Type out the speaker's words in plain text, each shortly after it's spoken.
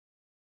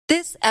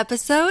This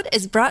episode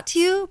is brought to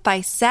you by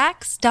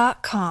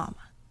Sax.com.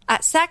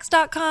 At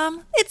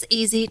Sax.com, it's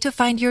easy to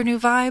find your new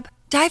vibe.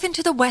 Dive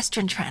into the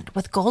Western trend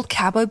with gold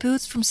cowboy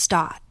boots from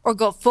Stott, or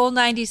go full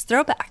 90s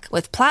throwback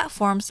with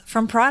platforms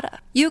from Prada.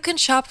 You can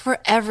shop for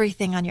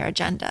everything on your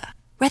agenda,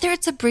 whether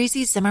it's a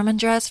breezy Zimmermann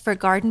dress for a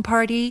garden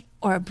party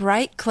or a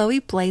bright Chloe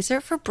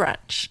blazer for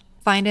brunch.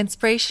 Find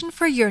inspiration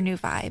for your new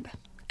vibe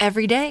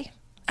every day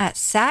at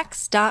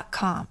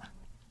Sax.com.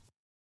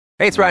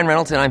 Hey, it's Ryan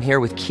Reynolds, and I'm here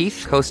with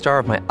Keith, co-star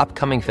of my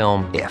upcoming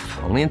film, If,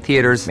 only in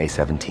theaters May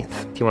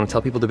 17th. Do you want to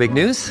tell people the big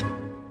news?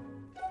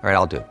 All right,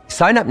 I'll do it.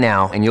 Sign up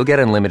now and you'll get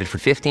unlimited for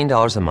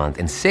 $15 a month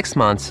and 6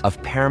 months of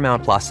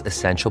Paramount Plus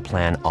Essential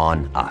Plan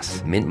on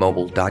us.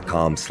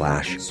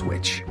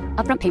 MintMobile.com/switch.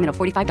 Upfront payment of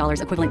 $45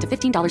 equivalent to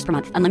 $15 per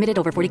month. Unlimited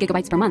over 40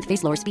 gigabytes per month.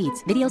 Face lower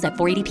speeds. Videos at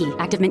 480p.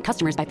 Active Mint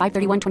customers by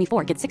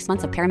 531.24 get 6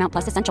 months of Paramount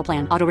Plus Essential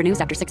Plan. Auto renews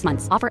after 6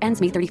 months. Offer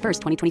ends May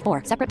 31st,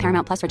 2024. Separate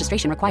Paramount Plus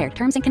registration required.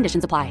 Terms and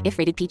conditions apply if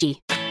rated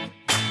PG.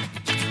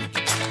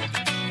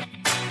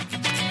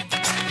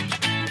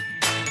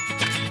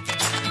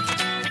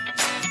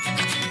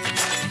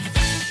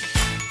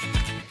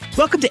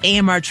 Welcome to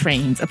AMR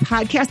Trains, a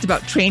podcast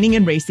about training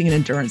and racing in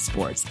endurance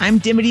sports. I'm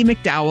Dimity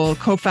McDowell,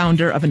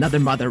 co-founder of Another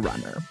Mother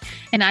Runner.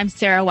 And I'm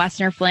Sarah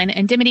Wessner-Flynn.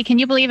 And Dimity, can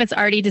you believe it's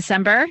already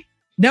December?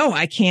 No,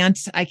 I can't.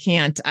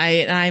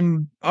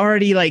 I'm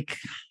already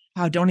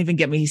don't even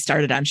get me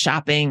started on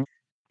shopping.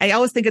 I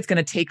always think it's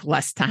going to take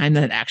less time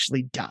than it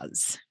actually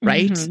does,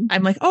 right? Mm-hmm.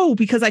 I'm like,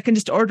 because I can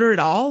just order it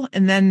all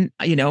and then,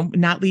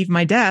 not leave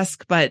my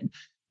desk, but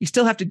you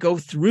still have to go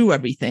through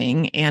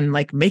everything and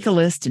make a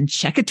list and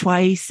check it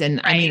twice. And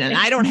right. And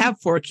I don't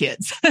have 4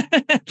 kids.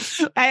 I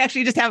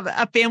actually just have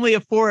a family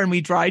of 4 and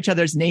we draw each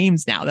other's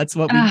names now. That's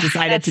what we've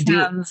decided to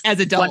do as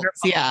adults.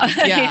 Wonderful.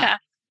 Yeah.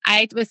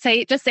 I was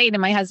saying to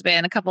my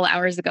husband a couple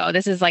hours ago,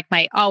 this is I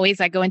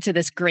go into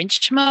this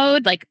Grinch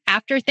mode,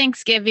 after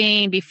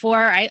Thanksgiving, before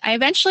I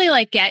eventually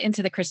get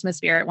into the Christmas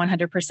spirit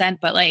 100%.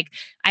 But I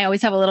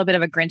always have a little bit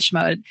of a Grinch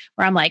mode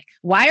where I'm like,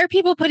 why are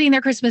people putting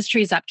their Christmas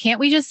trees up? Can't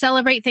we just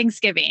celebrate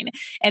Thanksgiving?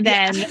 And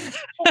then,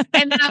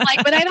 and then I'm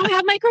like, but I don't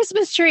have my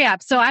Christmas tree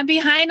up. So I'm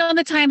behind on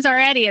the times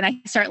already. And I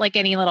start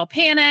getting a little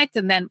panicked.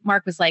 And then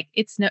Mark was like,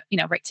 it's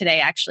right today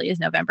actually is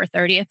November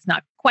 30th. It's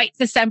not quite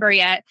December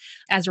yet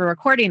as we're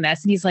recording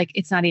this. And he's like,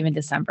 it's not even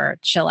December,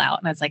 chill out.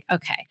 And I was like,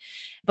 okay.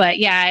 But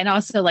yeah. And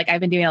also I've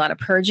been doing a lot of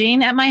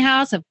purging at my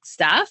house of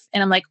stuff.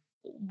 And I'm like,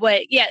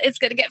 but yeah, it's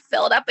going to get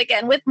filled up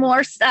again with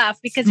more stuff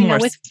because,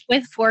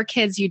 with 4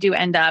 kids, you do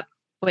end up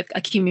with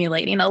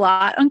accumulating a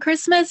lot on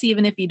Christmas,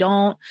 even if you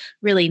don't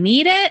really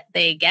need it,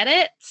 they get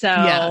it. So,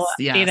 yes,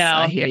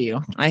 I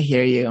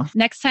hear you.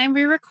 Next time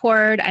we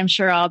record, I'm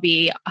sure I'll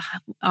be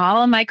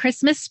all in my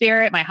Christmas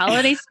spirit, my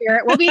holiday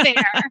spirit will be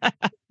there.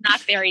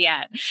 Not there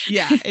yet.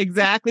 Yeah,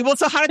 exactly. Well,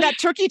 so how did that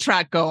turkey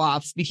track go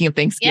off? Speaking of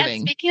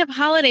Thanksgiving. Yeah, speaking of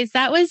holidays,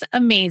 that was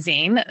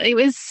amazing. It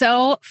was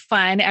so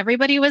fun.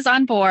 Everybody was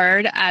on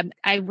board.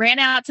 I ran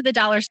out to the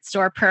dollar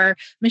store per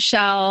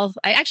Michelle.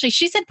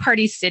 She said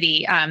Party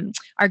City,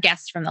 our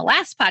guest from the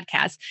last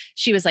podcast.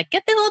 She was like,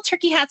 get the little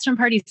turkey hats from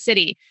Party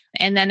City.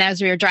 And then as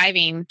we were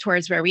driving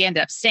towards where we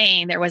ended up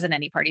staying, there wasn't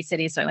any Party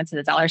City. So I went to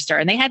the dollar store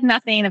and they had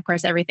nothing. Of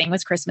course, everything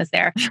was Christmas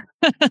there.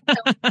 So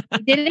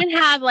we didn't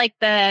have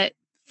the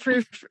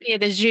fruit,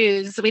 the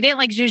jus. We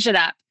didn't zhuzh it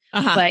up.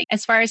 Uh-huh. But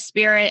as far as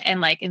spirit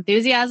and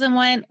enthusiasm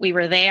went, we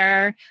were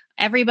there.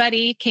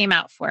 Everybody came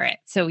out for it.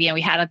 So, we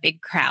had a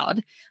big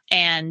crowd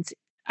and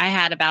I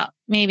had about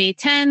maybe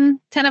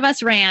 10 of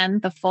us ran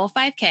the full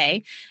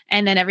 5K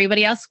and then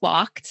everybody else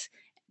walked,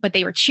 but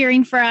they were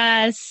cheering for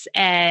us.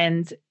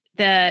 And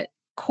the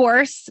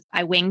course,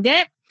 I winged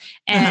it.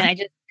 And I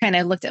just kind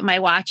of looked at my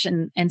watch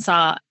and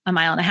saw a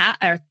mile and a half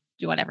or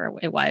whatever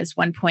it was,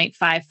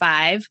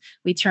 1.55.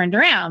 We turned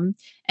around.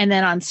 And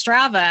then on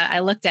Strava,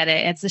 I looked at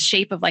it. It's the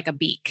shape of a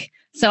beak.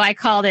 So I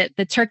called it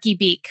the Turkey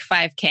Beak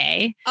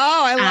 5K.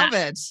 Oh, I love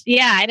it.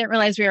 Yeah. I didn't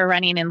realize we were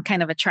running in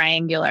kind of a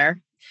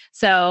triangular.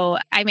 So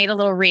I made a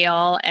little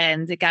reel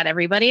and it got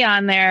everybody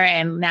on there.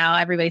 And now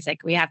everybody's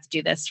like, we have to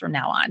do this from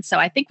now on. So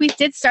I think we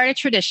did start a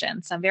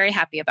tradition. So I'm very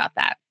happy about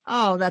that.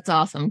 Oh, that's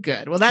awesome.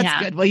 Good. Well,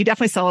 that's good. Well, you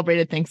definitely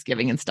celebrated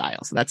Thanksgiving in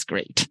style. So that's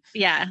great.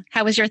 Yeah.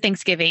 How was your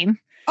Thanksgiving?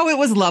 Oh, it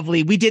was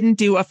lovely. We didn't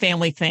do a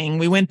family thing.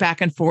 We went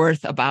back and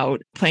forth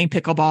about playing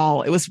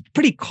pickleball. It was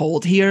pretty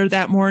cold here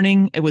that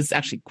morning. It was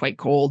actually quite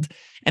cold.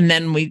 And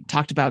then we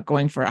talked about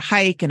going for a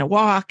hike and a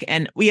walk.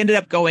 And we ended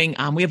up going,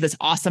 we have this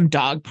awesome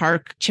dog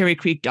park, Cherry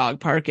Creek Dog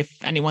Park.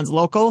 If anyone's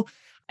local,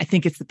 I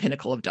think it's the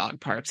pinnacle of dog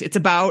parks. It's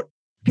about,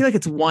 I feel like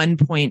it's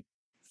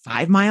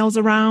 1.5 miles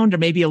around or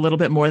maybe a little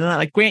bit more than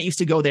that. Grant used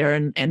to go there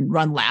and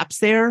run laps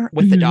there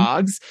with the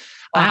dogs.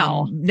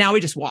 Wow. Now we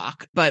just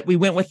walk, but we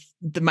went with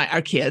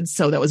our kids.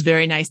 So that was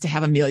very nice to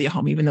have Amelia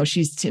home, even though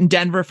she's in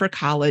Denver for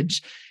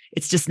college.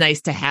 It's just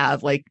nice to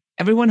have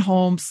everyone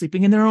home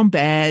sleeping in their own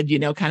bed,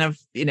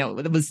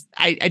 it was,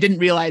 I didn't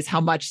realize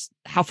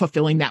how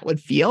fulfilling that would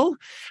feel.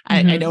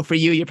 I know for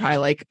you, you're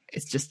probably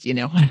it's just,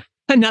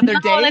 another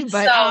day. That's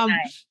But so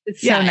nice.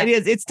 It's yeah, so nice. it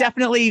is. It's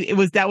definitely,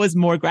 that was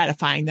more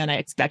gratifying than I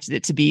expected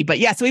it to be. But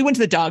yeah, so we went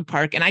to the dog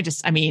park and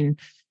I mean,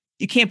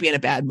 you can't be in a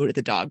bad mood at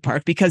the dog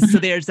park because so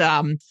there's,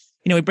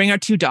 we bring our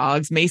two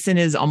dogs. Mason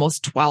is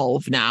almost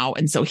 12 now.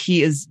 And so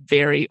he is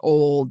very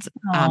old.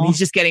 He's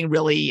just getting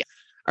really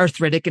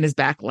arthritic in his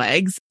back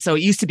legs. So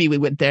it used to be we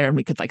went there and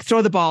we could like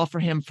throw the ball for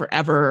him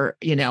forever.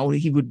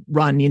 He would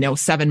run,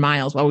 7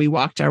 miles while we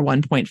walked our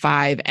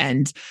 1.5.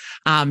 And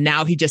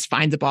now he just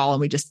finds a ball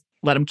and we just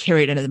let him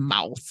carry it into the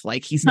mouth.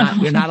 Like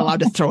we're not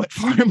allowed to throw it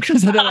for him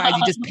because otherwise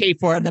you just pay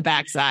for it on the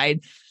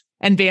backside.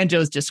 And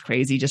Banjo's just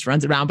crazy, just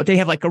runs around. But they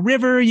have like a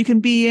river you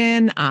can be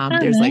in.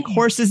 There's like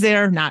horses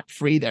there, not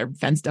free. They're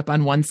fenced up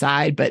on one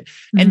side,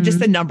 and just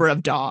the number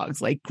of dogs,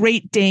 like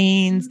Great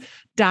Danes,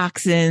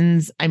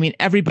 Dachshunds. I mean,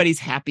 everybody's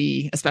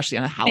happy, especially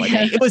on a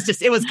holiday. It was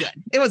good.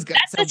 It was good.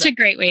 That's such a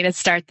great way to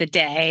start the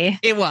day.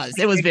 It was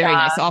very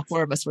nice. All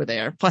 4 of us were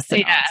there, plus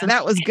the dog. So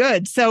that was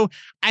good. So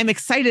I'm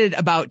excited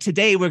about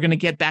today. We're going to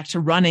get back to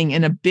running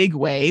in a big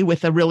way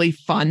with a really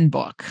fun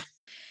book.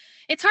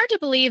 It's hard to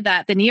believe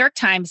that the New York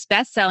Times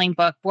bestselling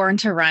book, Born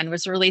to Run,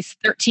 was released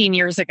 13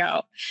 years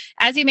ago.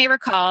 As you may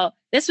recall,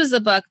 this was a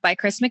book by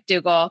Chris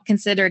McDougall,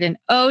 considered an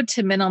ode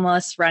to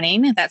minimalist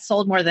running that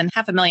sold more than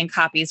 500,000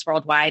 copies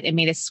worldwide and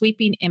made a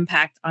sweeping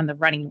impact on the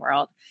running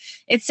world.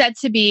 It's said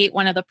to be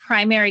one of the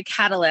primary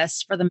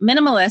catalysts for the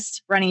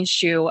minimalist running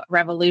shoe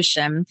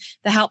revolution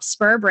that helped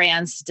spur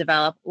brands to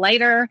develop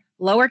lighter,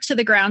 lower to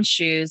the ground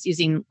shoes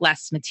using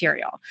less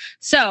material.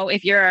 So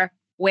if you're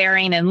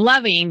wearing and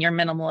loving your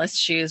minimalist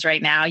shoes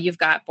right now, you've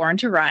got Born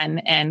to Run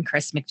and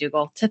Chris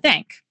McDougall to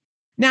thank.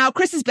 Now,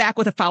 Chris is back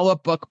with a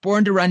follow-up book,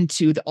 Born to Run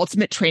 2, The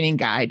Ultimate Training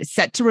Guide,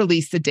 set to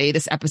release the day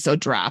this episode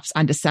drops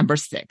on December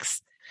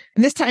 6th.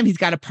 And this time he's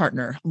got a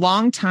partner,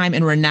 longtime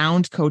and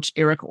renowned coach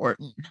Eric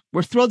Orton.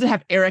 We're thrilled to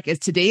have Eric as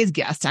today's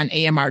guest on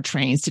AMR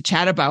Trains to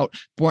chat about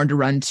Born to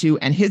Run 2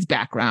 and his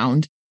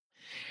background.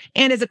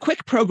 And as a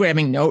quick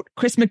programming note,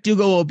 Chris McDougall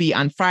will be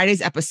on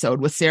Friday's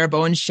episode with Sarah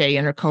Bowen Shea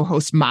and her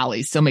co-host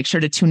Molly. So make sure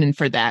to tune in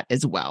for that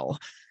as well.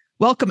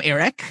 Welcome,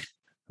 Eric.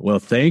 Well,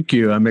 thank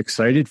you. I'm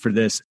excited for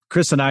this.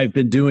 Chris and I have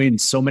been doing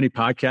so many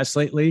podcasts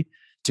lately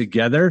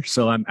together.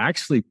 So I'm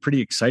actually pretty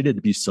excited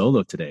to be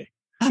solo today.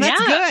 Oh,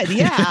 that's good.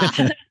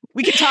 Yeah.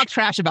 We can talk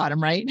trash about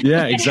him, right?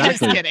 Yeah,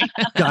 exactly. Just kidding.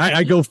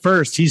 I go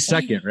first. He's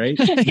second, right?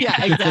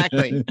 Yeah,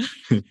 exactly.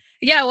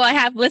 Yeah, well, I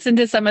have listened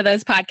to some of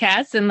those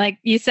podcasts. And like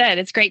you said,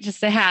 it's great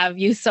just to have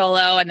you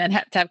solo and then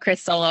to have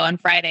Chris solo on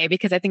Friday,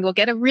 because I think we'll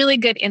get a really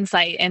good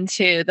insight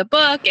into the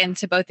book and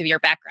to both of your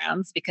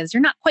backgrounds, because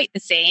you're not quite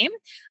the same.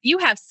 You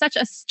have such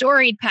a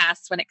storied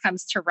past when it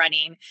comes to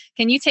running.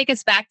 Can you take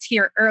us back to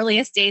your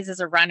earliest days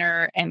as a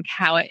runner and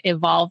how it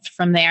evolved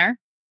from there?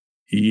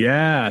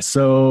 Yeah.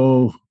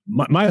 So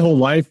my whole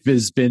life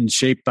has been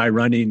shaped by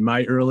running.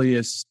 My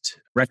earliest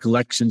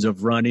recollections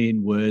of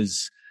running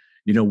was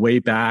way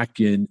back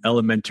in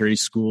elementary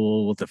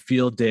school, the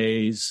field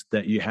days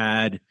that you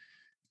had,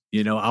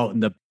 out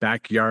in the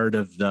backyard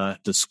of the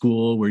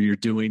school where you're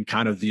doing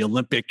kind of the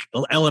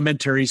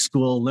elementary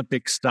school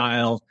Olympic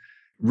style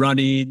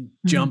running,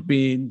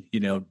 jumping,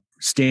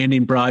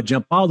 standing broad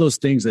jump, all those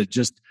things that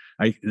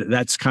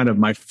that's kind of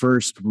my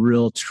first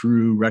real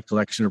true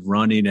recollection of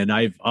running. And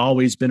I've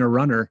always been a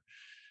runner,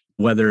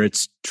 whether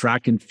it's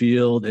track and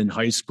field in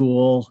high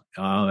school.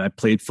 I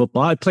played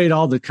football. I played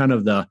all the kind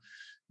of the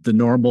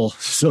normal,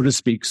 so to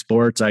speak,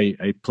 sports. I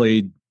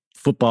played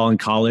football in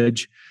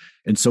college.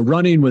 And so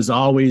running was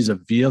always a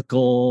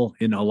vehicle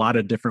in a lot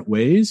of different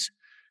ways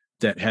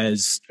that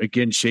has,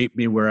 again, shaped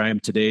me where I am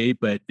today.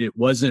 But it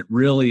wasn't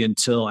really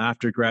until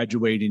after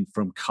graduating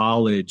from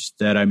college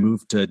that I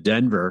moved to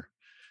Denver,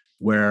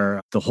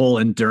 where the whole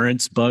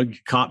endurance bug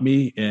caught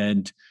me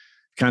and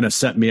kind of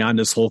set me on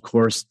this whole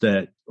course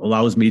that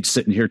allows me to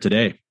sit in here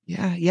today.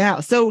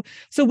 Yeah. So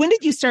when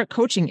did you start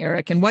coaching,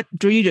 Eric, and what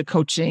drew you to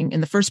coaching in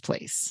the first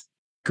place?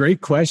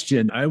 Great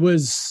question. I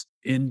was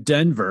in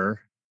Denver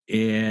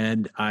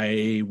and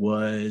I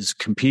was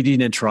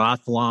competing in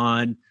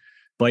triathlon,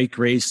 bike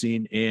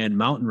racing, and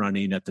mountain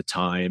running at the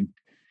time.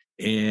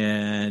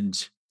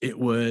 And it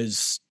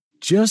was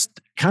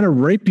just kind of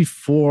right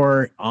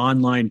before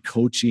online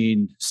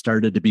coaching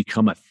started to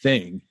become a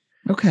thing.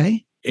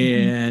 Okay.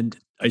 And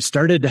I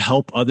started to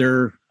help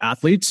other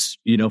athletes,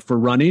 for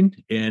running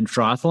and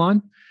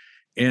triathlon.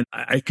 And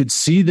I could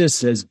see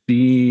this as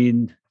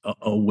being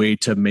a way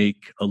to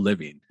make a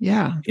living.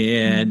 Yeah.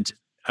 And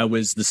I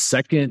was the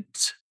second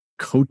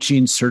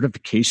coaching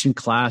certification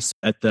class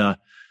at the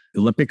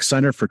Olympic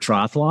Center for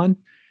Triathlon.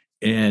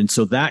 And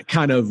so that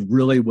kind of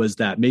really was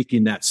that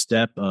making that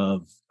step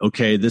of,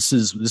 okay, this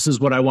is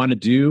what I want to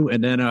do.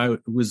 And then I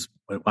was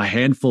a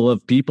handful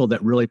of people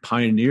that really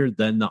pioneered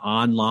then the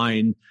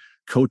online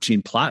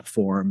coaching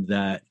platform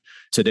that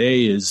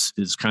today is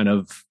kind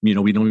of, we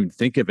don't even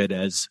think of it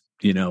as,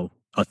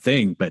 a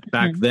thing. But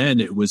back then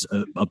it was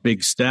a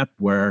big step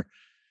where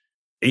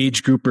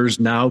age groupers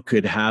now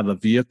could have a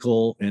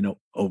vehicle and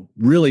a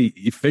really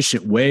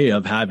efficient way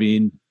of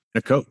having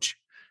a coach.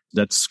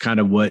 That's kind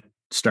of what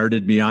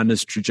started me on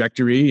this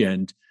trajectory.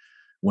 And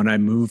when I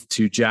moved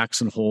to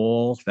Jackson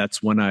Hole,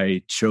 that's when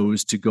I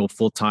chose to go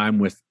full time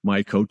with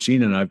my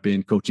coaching. And I've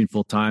been coaching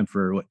full time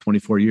for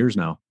 24 years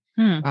now.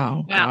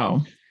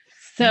 Wow.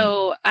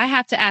 So I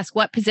have to ask,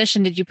 what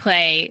position did you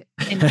play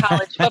in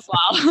college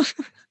football?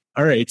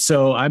 All right.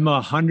 So I'm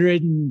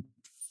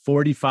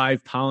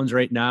 145 pounds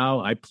right now.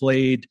 I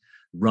played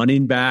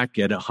running back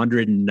at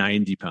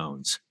 190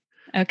 pounds.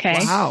 Okay.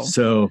 Wow.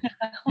 So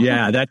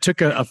yeah, that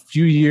took a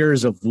few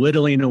years of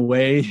whittling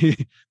away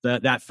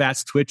that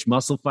fast twitch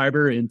muscle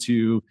fiber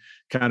into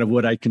kind of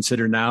what I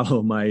consider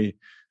now my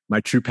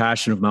true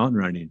passion of mountain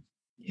running.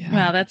 Yeah.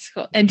 Wow, that's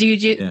cool. And do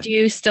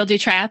you still do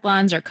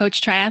triathlons or coach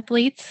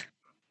triathletes?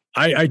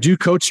 I do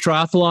coach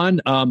triathlon.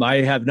 I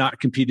have not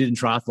competed in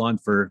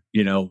triathlon for,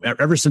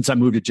 ever since I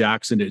moved to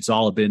Jackson. It's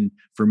all been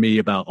for me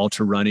about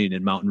ultra running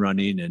and mountain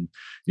running. And,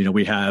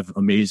 we have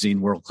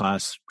amazing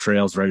world-class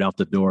trails right out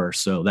the door.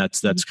 So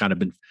that's kind of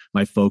been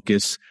my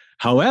focus.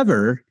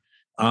 However,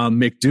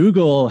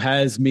 McDougall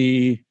has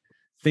me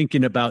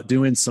thinking about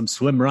doing some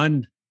swim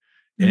run,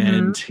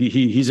 and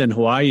he's in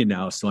Hawaii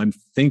now. So I'm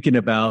thinking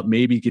about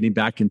maybe getting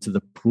back into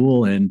the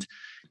pool and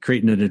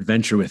creating an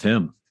adventure with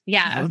him.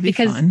 Yeah,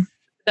 because fun.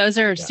 Those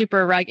are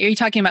super rugged. Are you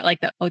talking about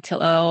like the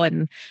Otillo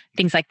and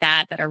things like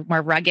that are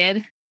more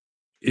rugged?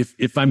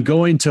 If I'm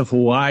going to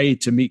Hawaii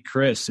to meet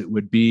Chris, it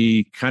would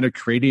be kind of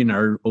creating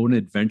our own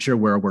adventure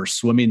where we're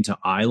swimming to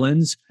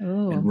islands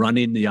and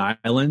running the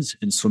islands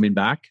and swimming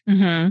back.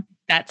 Mm-hmm.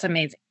 That's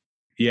amazing.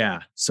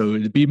 Yeah. So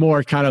it'd be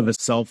more kind of a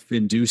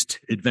self-induced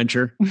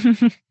adventure.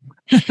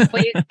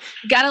 Well, you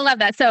gotta love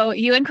that. So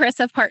you and Chris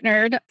have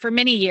partnered for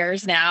many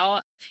years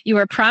now. You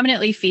were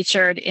prominently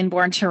featured in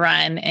Born to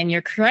Run, and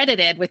you're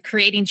credited with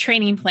creating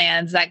training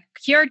plans that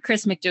cured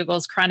Chris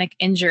McDougall's chronic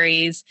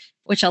injuries,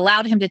 which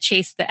allowed him to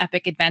chase the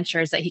epic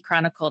adventures that he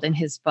chronicled in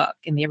his book,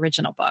 in the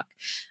original book.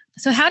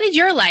 So how did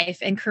your life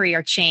and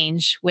career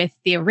change with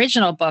the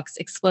original book's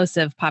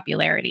explosive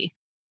popularity?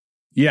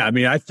 Yeah, I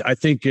mean, I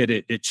think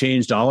it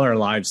changed all our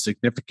lives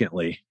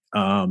significantly.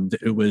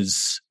 It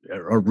was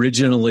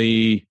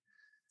originally,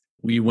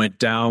 we went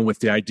down with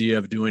the idea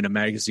of doing a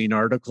magazine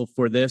article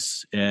for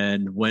this.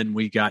 And when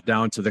we got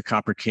down to the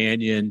Copper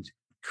Canyon,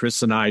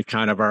 Chris and I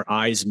our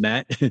eyes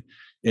met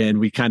and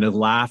we kind of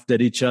laughed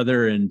at each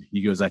other. And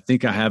he goes, I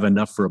think I have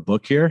enough for a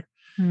book here.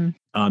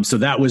 So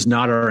that was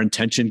not our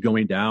intention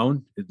going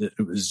down. It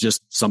was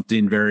just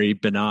something very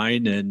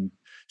benign and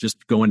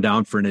just going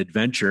down for an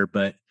adventure.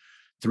 But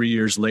 3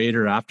 years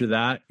later after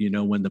that,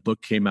 when the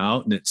book came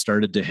out and it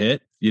started to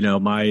hit,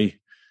 my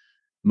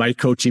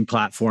coaching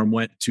platform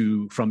went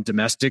from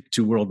domestic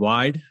to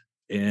worldwide.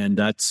 And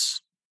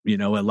that's,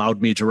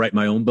 allowed me to write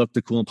my own book,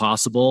 The Cool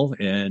Impossible,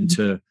 and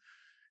to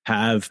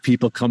have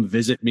people come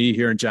visit me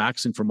here in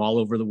Jackson from all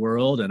over the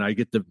world. And I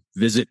get to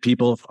visit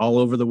people all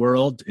over the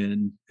world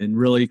and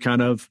really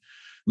kind of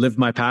live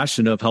my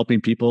passion of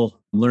helping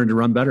people learn to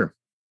run better.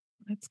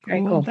 That's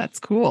cool. That's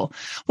cool.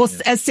 Well,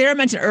 as Sarah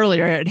mentioned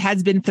earlier, it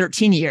has been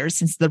 13 years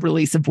since the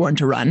release of Born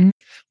to Run.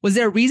 Was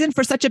there a reason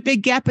for such a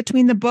big gap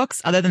between the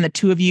books, other than the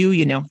two of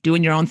you,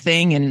 doing your own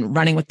thing and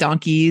running with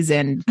donkeys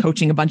and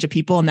coaching a bunch of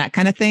people and that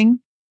kind of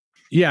thing?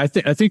 Yeah,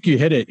 I think you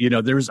hit it.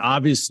 There was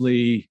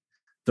obviously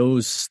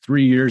those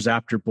 3 years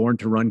after Born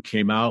to Run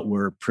came out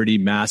were pretty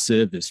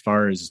massive as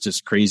far as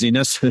just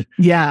craziness.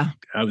 Yeah.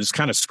 I was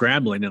kind of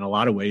scrambling in a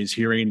lot of ways,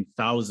 hearing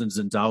thousands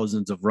and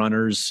thousands of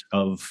runners,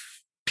 of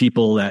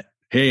people that,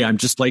 hey, I'm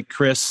just like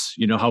Chris,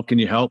 how can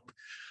you help?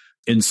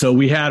 And so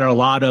we had a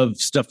lot of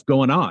stuff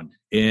going on.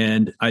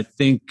 And I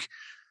think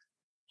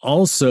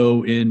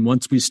also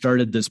once we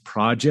started this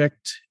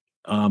project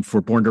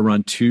for Born to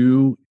Run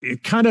 2,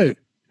 it kind of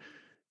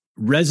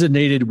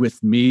resonated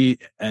with me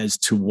as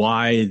to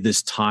why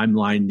this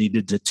timeline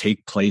needed to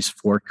take place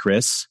for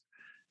Chris,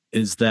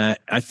 is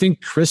that I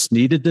think Chris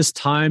needed this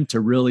time to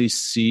really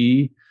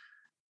see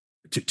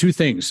two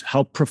things: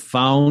 how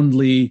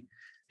profoundly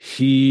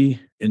he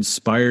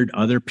inspired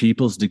other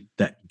people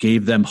that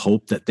gave them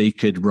hope that they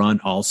could run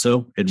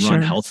also and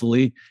run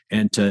healthily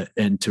and to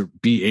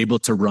be able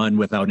to run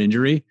without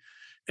injury.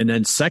 And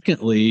then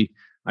secondly,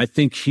 I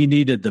think he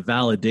needed the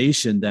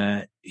validation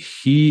that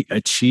he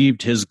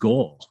achieved his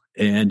goal.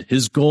 And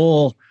his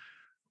goal,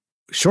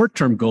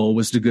 short-term goal,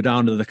 was to go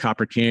down to the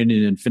Copper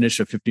Canyon and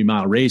finish a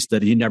 50-mile race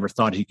that he never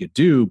thought he could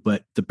do.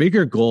 But the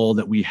bigger goal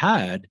that we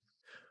had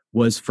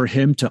was for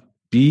him to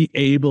be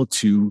able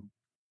to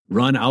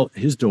run out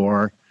his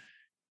door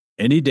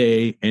any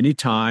day,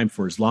 anytime,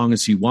 for as long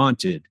as he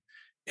wanted.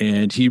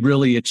 And he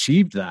really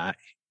achieved that.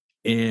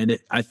 And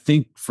I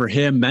think for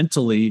him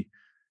mentally,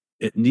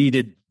 it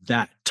needed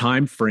that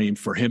time frame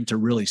for him to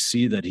really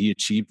see that he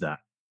achieved that.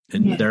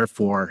 And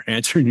therefore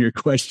answering your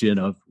question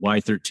of why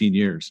 13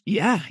 years.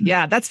 Yeah.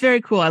 Yeah. That's very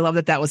cool. I love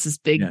that was this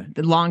big,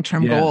 the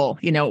long-term goal.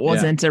 It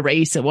wasn't a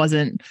race. It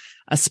wasn't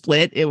a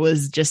split. It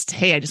was just,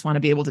 hey, I just want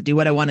to be able to do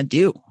what I want to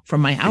do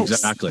from my house.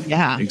 Exactly.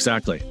 Yeah.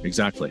 Exactly.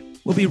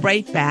 We'll be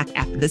right back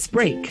after this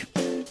break.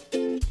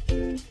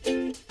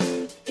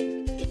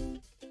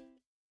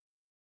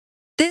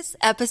 This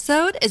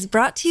episode is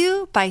brought to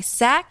you by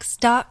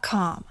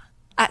Sax.com.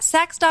 At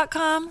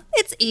Sax.com,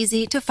 it's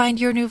easy to find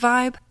your new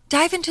vibe.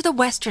 Dive into the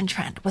Western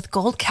trend with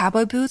gold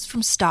cowboy boots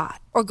from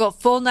Stott, or go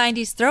full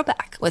 90s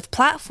throwback with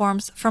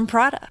platforms from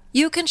Prada.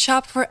 You can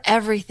shop for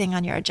everything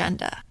on your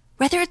agenda,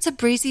 whether it's a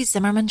breezy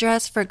Zimmermann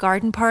dress for a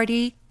garden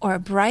party or a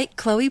bright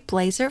Chloe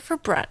blazer for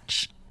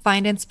brunch.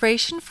 Find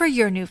inspiration for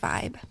your new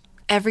vibe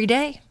every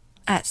day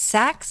at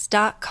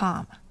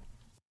Sax.com.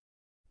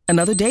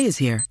 Another day is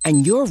here,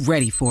 and you're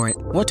ready for it.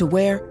 What to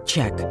wear?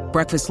 Check.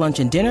 Breakfast, lunch,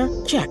 and dinner?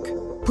 Check.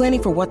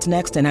 Planning for what's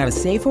next and how to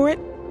save for it?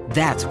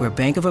 That's where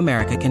Bank of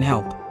America can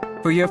help.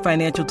 For your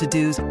financial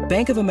to-dos,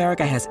 Bank of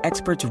America has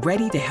experts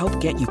ready to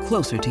help get you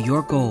closer to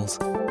your goals.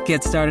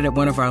 Get started at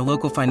one of our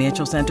local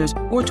financial centers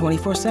or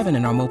 24/7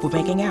 in our mobile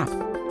banking app.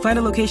 Find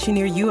a location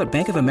near you at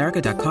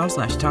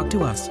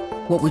bankofamerica.com/talktous.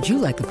 What would you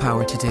like the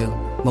power to do?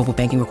 Mobile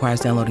banking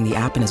requires downloading the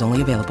app and is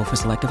only available for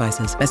select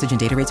devices. Message and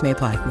data rates may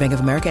apply. Bank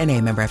of America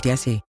N.A., member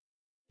FDIC.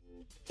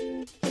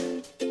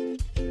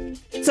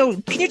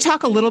 So can you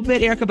talk a little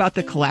bit, Eric, about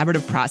the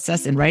collaborative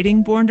process in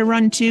writing Born to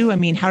Run 2? I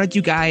mean, how did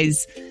you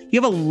guys, you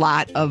have a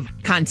lot of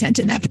content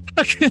in that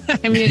book.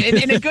 I mean,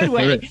 in a good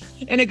way,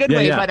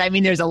 Yeah. But I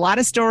mean, there's a lot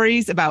of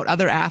stories about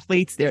other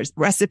athletes. There's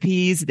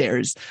recipes,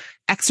 there's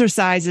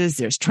exercises,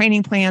 there's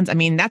training plans. I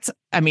mean,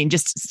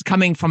 just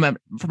coming from a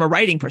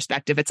writing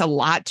perspective, it's a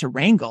lot to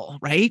wrangle,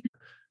 right?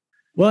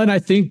 Well, and I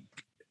think,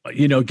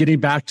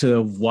 getting back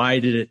to why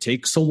did it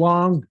take so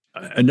long?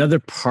 Another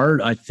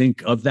part, I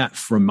think, of that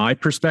from my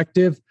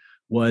perspective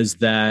was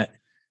that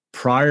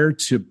prior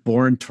to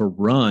Born to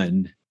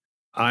Run,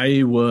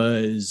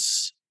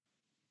 there's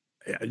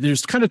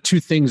kind of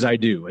two things I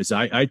do is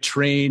I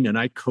train and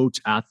I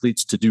coach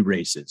athletes to do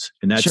races,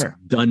 and that's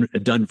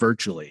done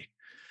virtually.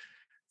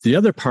 The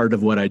other part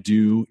of what I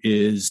do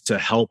is to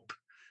help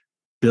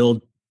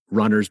build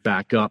runners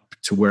back up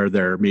to where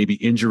they're maybe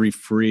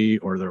injury-free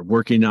or they're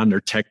working on their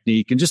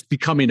technique and just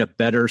becoming a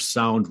better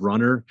sound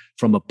runner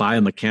from a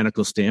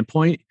biomechanical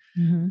standpoint.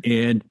 Mm-hmm.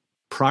 And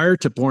prior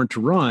to Born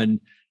to Run,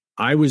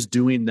 I was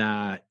doing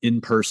that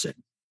in person.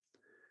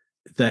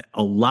 That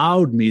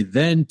allowed me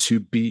then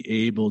to be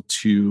able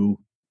to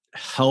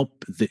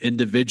help the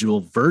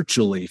individual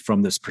virtually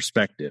from this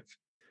perspective.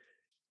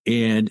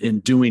 And in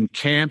doing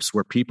camps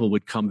where people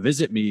would come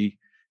visit me,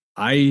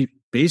 I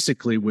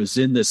basically was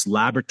in this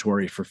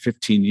laboratory for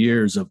 15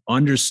 years of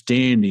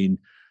understanding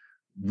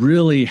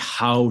really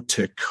how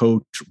to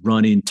coach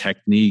running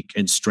technique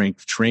and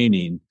strength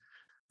training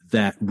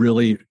that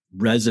really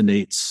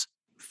resonates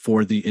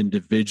for the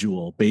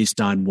individual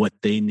based on what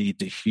they need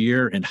to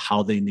hear and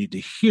how they need to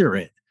hear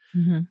it,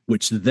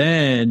 which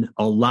then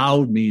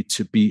allowed me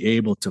to be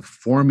able to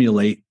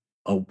formulate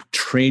a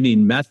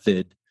training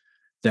method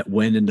that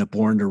went into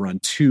Born to Run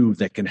 2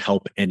 that can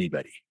help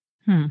anybody.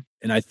 And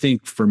I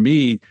think for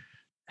me,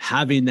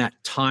 having that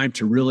time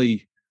to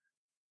really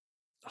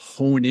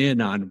hone in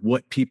on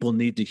what people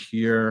need to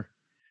hear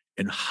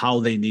and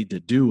how they need to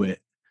do it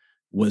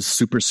was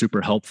super,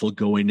 super helpful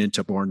going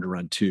into Born to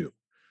Run 2.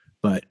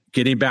 But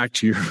getting back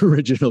to your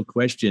original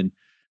question,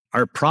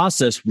 our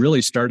process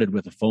really started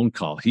with a phone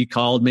call.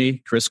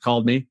 Chris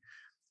called me,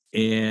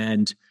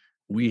 and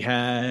we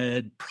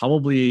had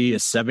probably a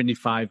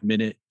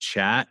 75-minute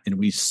chat, and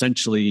we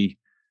essentially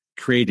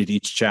created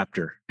each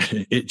chapter.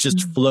 It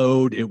just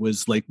flowed. It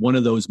was like one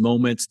of those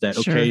moments that,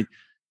 okay,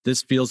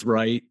 this feels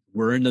right.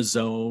 We're in the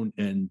zone,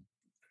 and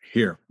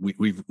here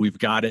we've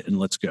got it, and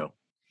let's go.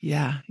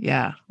 Yeah.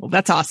 Well,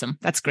 that's awesome.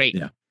 That's great.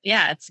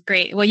 Yeah, it's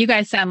great. Well, you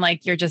guys sound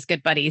like you're just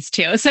good buddies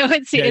too. So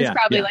it's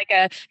probably like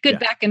a good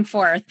back and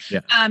forth.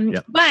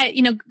 But,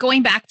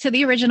 going back to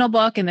the original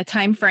book and the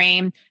time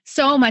frame,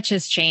 so much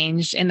has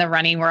changed in the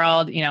running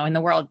world, in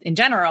the world in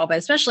general, but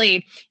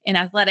especially in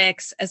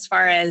athletics, as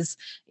far as,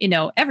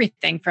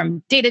 everything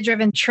from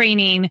data-driven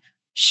training,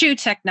 shoe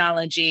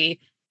technology,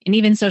 and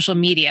even social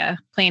media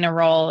playing a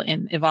role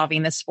in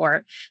evolving the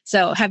sport.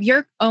 So have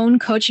your own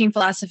coaching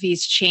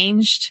philosophies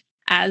changed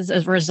as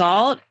a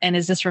result? And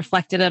is this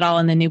reflected at all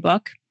in the new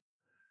book?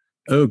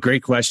 Oh,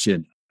 great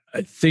question.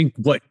 I think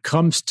what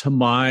comes to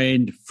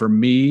mind for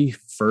me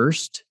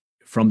first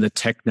from the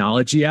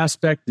technology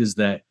aspect is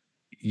that,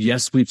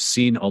 yes, we've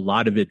seen a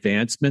lot of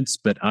advancements,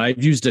 but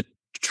I've used a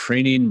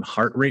training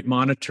heart rate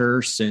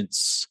monitor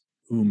since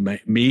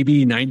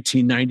maybe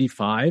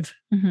 1995.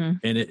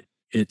 And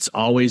it's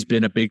always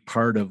been a big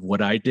part of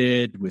what I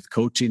did with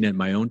coaching and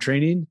my own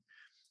training.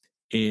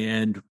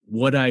 And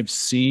what I've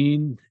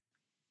seen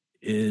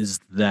is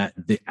that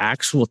the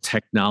actual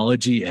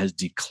technology has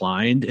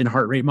declined in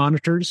heart rate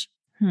monitors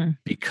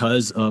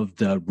because of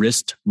the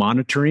wrist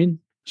monitoring.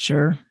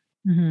 Sure.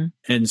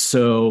 And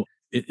so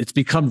it's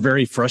become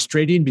very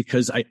frustrating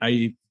because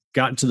I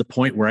gotten to the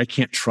point where I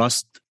can't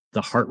trust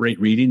the heart rate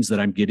readings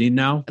that I'm getting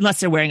now. Unless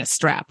they're wearing a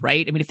strap,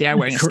 right? I mean, if they are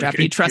wearing a strap,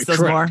 you trust those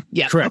more?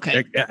 Yeah. Correct.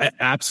 Okay.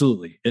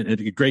 Absolutely. And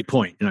a great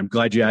point. And I'm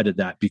glad you added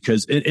that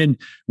because, and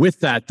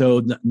with that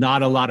though,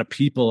 not a lot of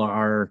people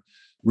are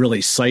really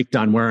psyched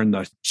on wearing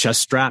the chest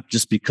strap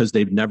just because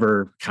they've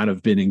never kind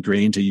of been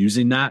ingrained to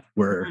using that,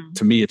 where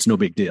to me, it's no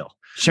big deal.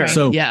 Sure.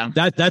 So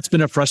that's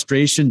been a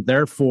frustration.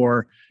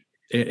 Therefore,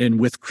 and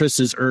with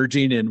Chris's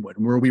urging and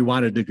where we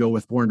wanted to go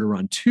with Born to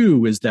Run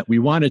 2 is that we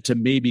wanted to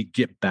maybe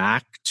get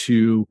back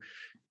to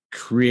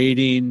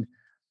creating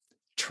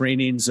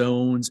training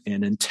zones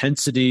and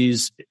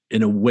intensities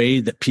in a way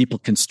that people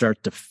can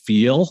start to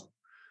feel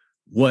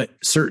what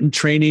certain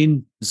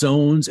training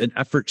zones and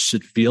efforts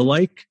should feel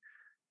like.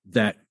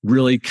 That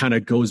really kind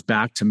of goes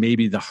back to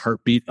maybe the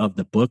heartbeat of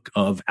the book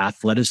of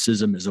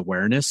athleticism is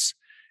awareness,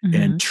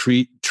 and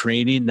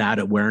training that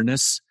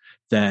awareness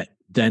that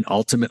then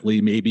ultimately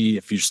maybe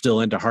if you're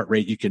still into heart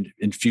rate, you can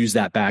infuse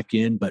that back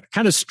in, but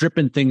kind of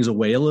stripping things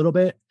away a little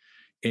bit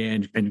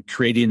and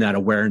creating that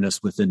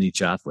awareness within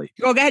each athlete.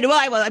 Oh, go ahead.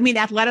 Well, I mean,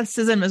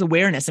 athleticism is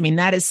awareness. I mean,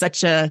 that is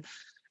such a,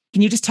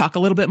 can you just talk a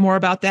little bit more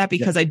about that?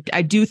 Because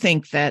I do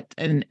think that,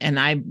 and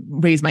I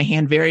raise my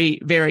hand very,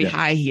 very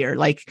high here.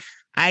 Like,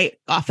 I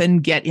often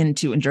get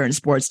into endurance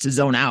sports to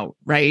zone out,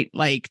 right?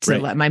 Like to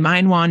let my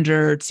mind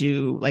wander,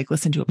 to like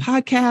listen to a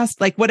podcast,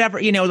 like whatever,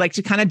 you know, like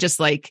to kind of just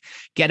like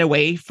get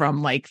away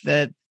from like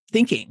the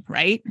thinking,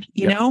 right?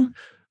 You know?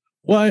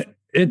 Well,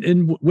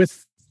 and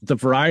with the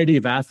variety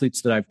of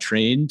athletes that I've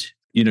trained,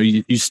 you know,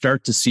 you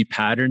start to see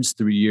patterns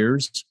through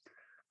years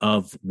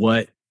of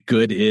what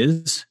good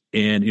is.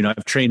 And, you know,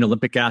 I've trained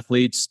Olympic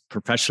athletes,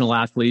 professional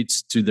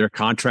athletes to their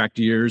contract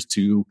years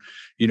to,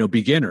 you know,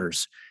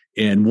 beginners.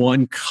 And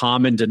one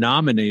common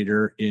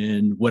denominator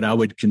in what I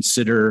would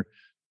consider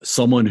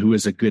someone who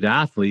is a good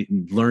athlete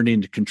and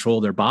learning to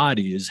control their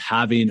body is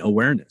having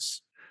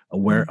awareness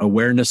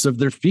of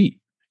their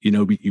feet. You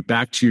know,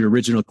 back to your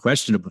original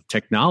question of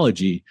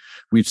technology,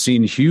 we've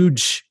seen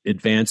huge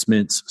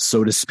advancements,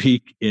 so to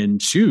speak, in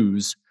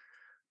shoes,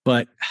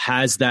 but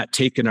has that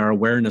taken our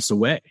awareness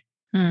away?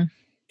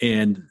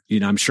 And, you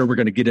know, I'm sure we're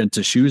going to get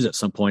into shoes at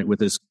some point with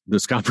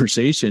this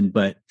conversation,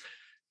 but,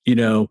 you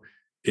know,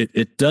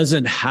 it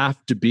doesn't have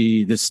to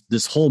be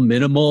this whole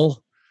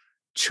minimal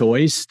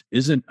choice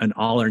isn't an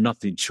all or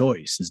nothing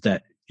choice. Is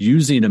that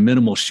using a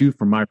minimal shoe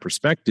from my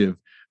perspective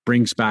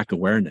brings back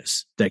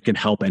awareness that can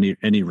help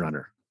any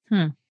runner.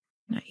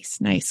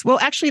 Nice. Well,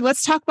 actually,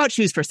 let's talk about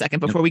shoes for a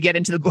second before we get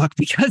into the book,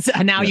 because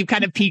now you've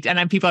kind of peaked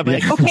and people are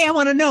like, okay, I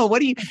want to know.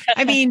 What do you,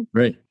 I mean,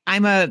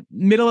 I'm a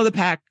middle of the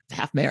pack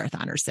half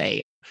marathoner,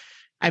 say.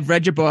 I've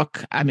read your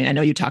book. I mean, I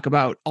know you talk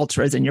about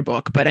ultras in your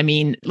book, but I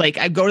mean, like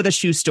I go to the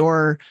shoe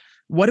store.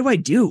 What do I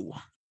do?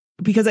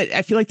 Because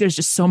I feel like there's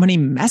just so many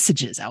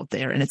messages out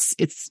there, and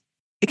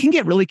it can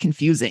get really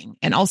confusing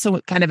and also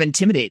kind of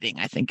intimidating,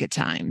 I think, at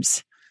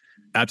times.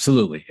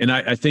 Absolutely. And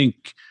I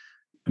think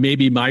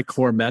maybe my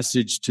core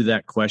message to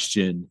that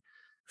question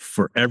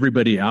for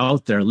everybody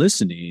out there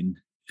listening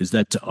is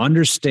that to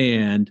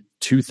understand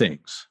two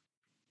things: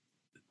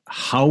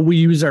 how we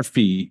use our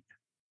feet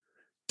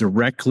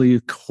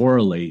directly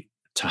correlate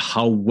to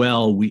how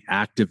well we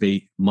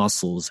activate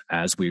muscles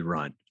as we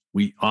run.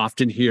 We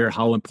often hear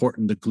how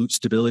important the glute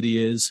stability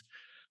is,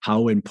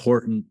 how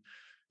important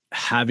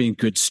having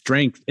good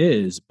strength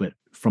is, but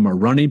from a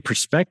running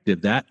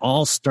perspective, that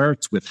all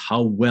starts with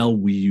how well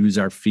we use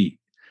our feet,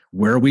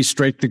 where we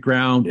strike the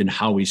ground and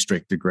how we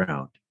strike the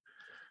ground.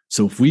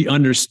 So if we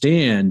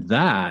understand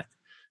that,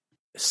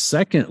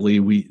 secondly,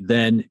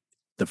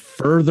 the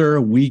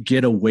further we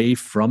get away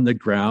from the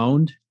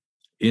ground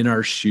in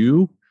our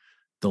shoe,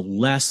 the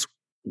less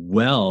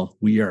well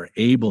we are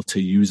able to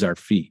use our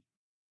feet.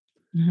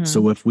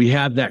 So if we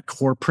have that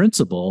core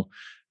principle,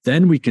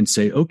 then we can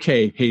say,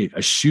 okay, hey,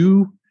 a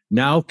shoe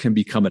now can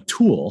become a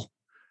tool,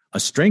 a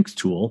strength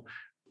tool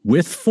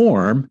with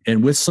form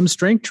and with some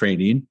strength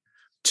training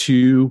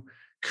to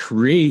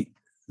create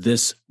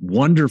this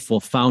wonderful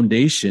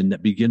foundation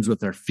that begins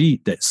with our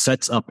feet that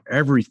sets up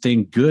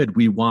everything good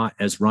we want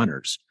as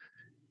runners.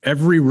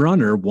 Every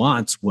runner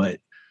wants what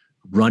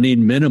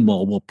running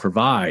minimal will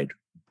provide,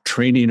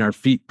 training our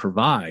feet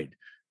provide.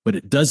 But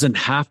it doesn't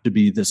have to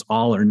be this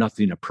all or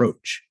nothing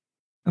approach.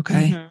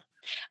 Okay.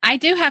 I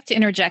do have to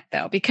interject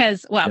though,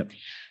 because, what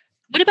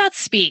about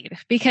speed?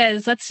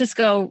 Because let's just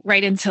go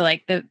right into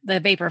like the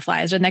vapor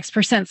flies or the next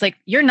percent's like,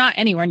 you're not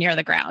anywhere near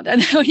the ground.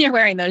 And when you're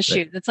wearing those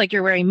shoes, it's like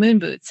you're wearing moon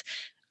boots.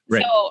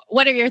 So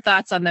what are your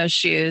thoughts on those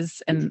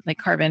shoes and like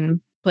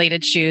carbon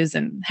plated shoes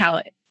and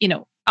how, you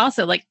know,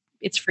 also like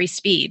it's free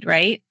speed,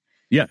 right?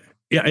 Yeah.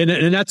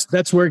 And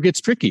that's where it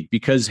gets tricky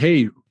because,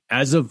 hey,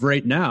 as of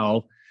right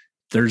now,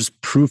 there's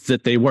proof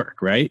that they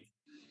work, right?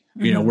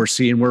 You know, we're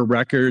seeing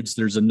records,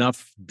 there's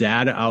enough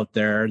data out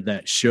there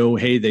that show,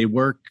 hey, they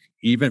work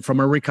even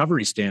from a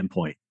recovery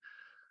standpoint.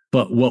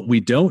 But what we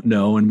don't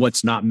know and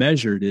what's not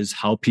measured is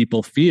how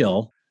people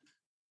feel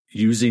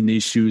using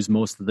these shoes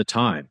most of the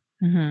time.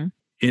 And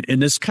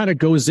this kind of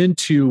goes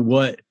into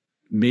what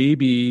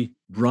maybe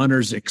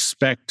runners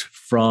expect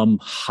from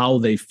how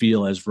they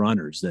feel as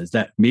runners. Is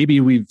that maybe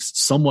we've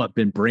somewhat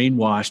been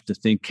brainwashed to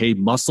think, hey,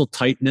 muscle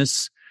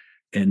tightness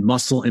and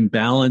muscle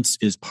imbalance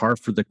is par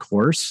for the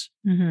course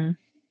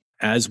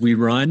as we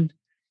run.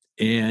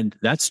 And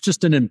that's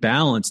just an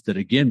imbalance that,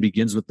 again,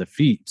 begins with the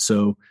feet.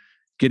 So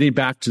getting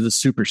back to the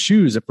super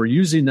shoes, if we're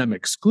using them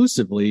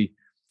exclusively,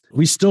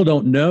 we still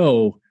don't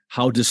know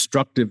how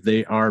destructive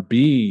they are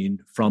being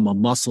from a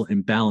muscle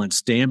imbalance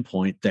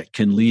standpoint that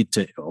can lead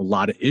to a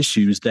lot of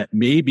issues that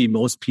maybe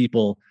most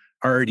people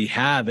already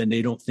have and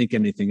they don't think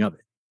anything of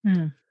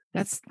it.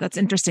 That's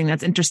interesting.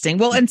 That's interesting.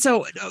 Well, and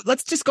so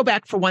let's just go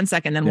back for 1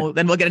 second, then we'll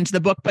get into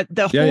the book. But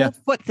the whole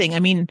foot thing,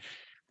 I mean,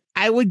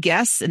 I would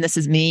guess, and this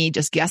is me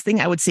just guessing,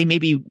 I would say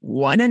maybe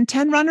 1 in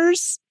 10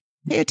 runners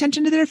pay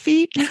attention to their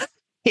feet.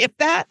 If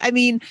that, I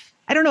mean,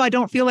 I don't know. I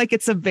don't feel like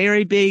it's a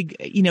very big,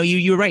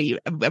 you're right.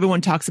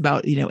 Everyone talks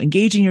about,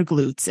 engaging your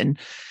glutes and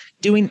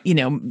doing,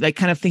 like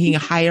kind of thinking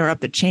higher up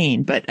the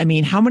chain. But I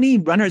mean, how many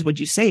runners would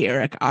you say,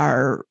 Eric,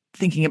 are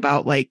thinking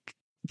about like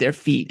their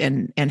feet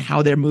and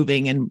how they're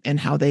moving and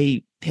how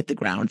they hit the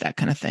ground, that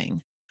kind of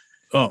thing?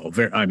 Oh,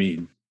 I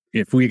mean,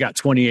 if we got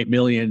 28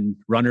 million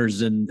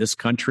runners in this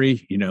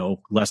country,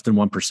 less than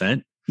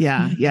 1%.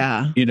 Yeah.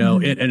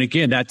 And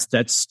again,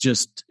 that's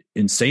just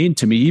insane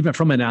to me, even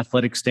from an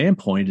athletic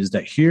standpoint, is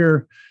that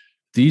here,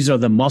 these are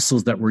the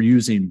muscles that we're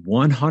using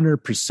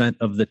 100%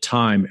 of the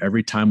time.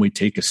 Every time we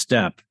take a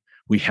step,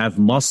 we have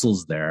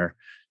muscles there.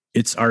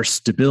 It's our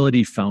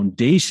stability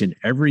foundation.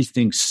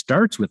 Everything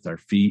starts with our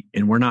feet,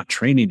 and we're not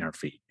training our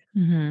feet.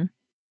 Mm-hmm.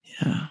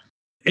 Yeah.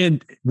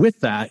 And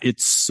with that,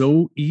 it's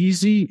so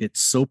easy,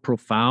 it's so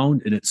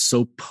profound, and it's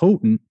so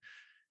potent,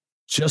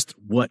 just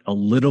what a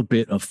little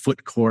bit of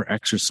foot core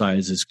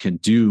exercises can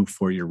do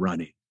for your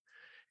running.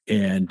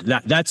 And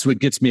that's what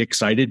gets me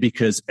excited,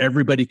 because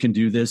everybody can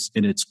do this,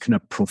 and it's going to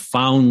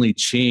profoundly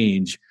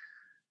change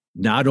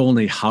not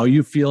only how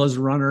you feel as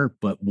a runner,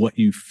 but what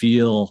you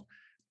feel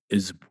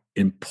is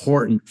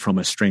important from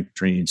a strength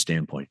training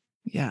standpoint.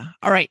 Yeah.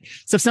 All right.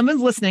 So if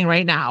someone's listening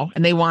right now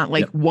and they want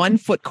like one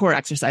foot core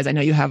exercise, I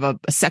know you have a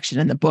section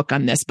in the book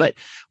on this, but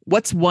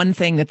what's one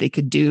thing that they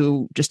could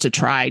do just to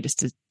try, just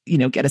to,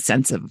 get a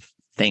sense of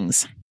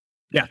things?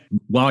 Yeah.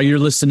 While you're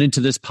listening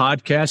to this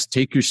podcast,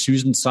 take your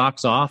shoes and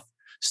socks off,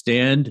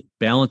 stand,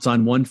 balance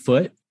on one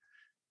foot,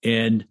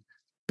 and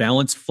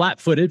balance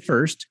flat-footed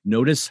first.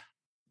 Notice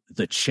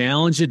the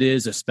challenge it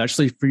is,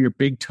 especially for your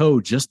big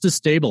toe, just to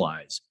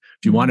stabilize.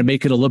 If you want to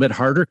make it a little bit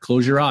harder,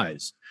 close your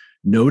eyes.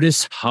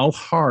 Notice how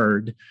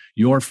hard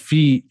your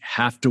feet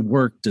have to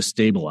work to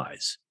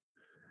stabilize.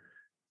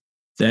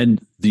 Then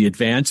the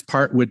advanced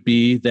part would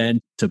be then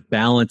to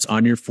balance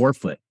on your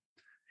forefoot.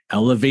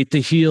 Elevate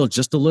the heel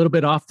just a little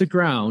bit off the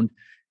ground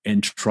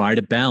and try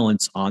to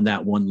balance on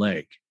that one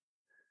leg.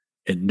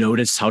 And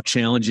notice how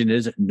challenging it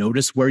is.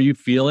 Notice where you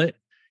feel it.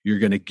 You're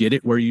going to get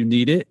it where you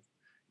need it,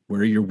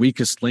 where your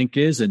weakest link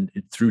is. And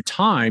through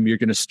time, you're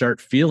going to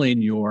start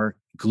feeling your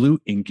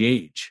glute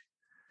engage.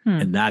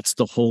 And that's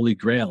the holy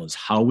grail, is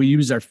how we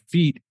use our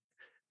feet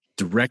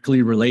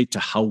directly relate to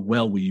how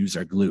well we use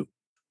our glute.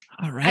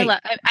 All right.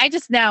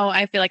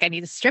 I feel like I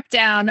need to strip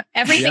down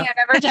everything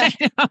I've ever done.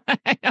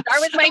 Start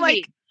with my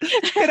feet.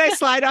 Can I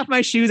slide off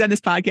my shoes on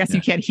this podcast? Yeah.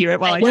 You can't hear it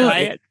while I try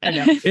it. I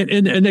know.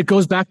 And it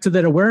goes back to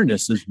that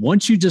awareness, is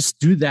once you just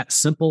do that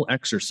simple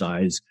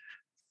exercise,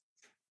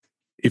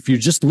 if you're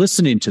just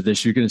listening to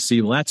this, you're going to see,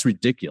 well, that's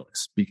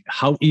ridiculous.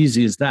 How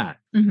easy is that?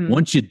 Mm-hmm.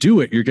 Once you do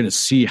it, you're going to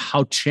see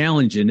how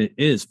challenging it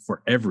is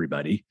for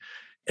everybody.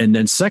 And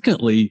then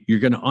secondly, you're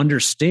going to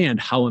understand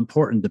how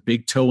important the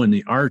big toe and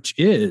the arch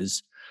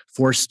is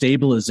for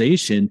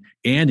stabilization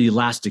and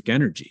elastic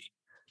energy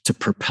to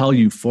propel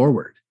you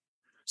forward.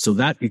 So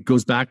that it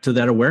goes back to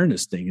that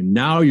awareness thing. And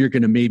now you're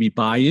going to maybe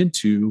buy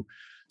into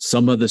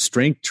some of the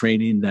strength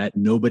training that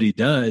nobody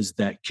does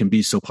that can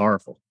be so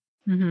powerful.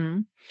 Mm-hmm.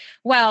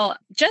 Well,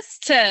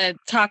 just to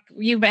talk,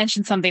 you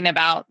mentioned something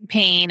about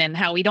pain and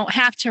how we don't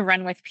have to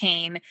run with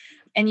pain.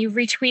 And you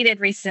retweeted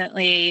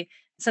recently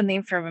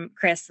something from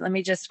Chris. Let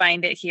me just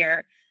find it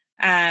here.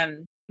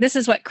 This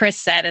is what Chris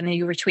said, and then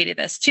you retweeted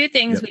this. 2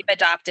 things we've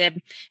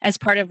adopted as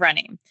part of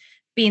running: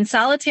 being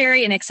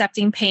solitary and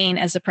accepting pain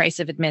as the price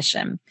of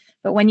admission.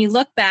 But when you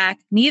look back,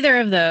 neither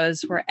of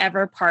those were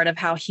ever part of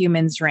how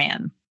humans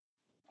ran.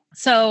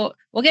 So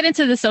we'll get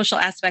into the social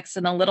aspects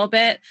in a little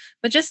bit,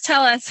 but just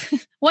tell us,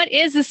 what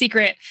is the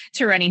secret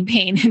to running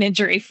pain and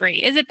injury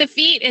free? Is it the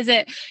feet? Is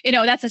it,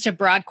 that's such a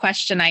broad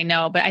question, I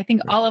know, but I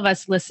think all of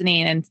us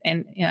listening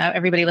and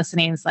everybody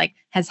listening is like,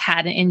 has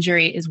had an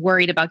injury, is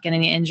worried about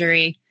getting an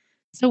injury.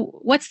 So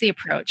what's the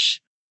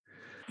approach?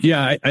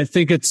 Yeah, I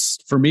think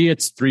for me,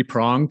 it's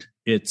 3-pronged.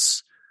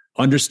 It's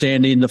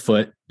understanding the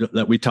foot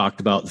that we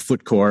talked about, the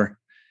foot core.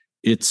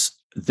 It's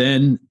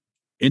then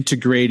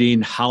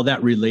integrating how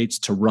that relates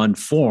to run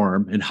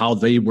form and how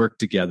they work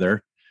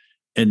together.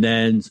 And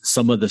then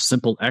some of the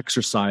simple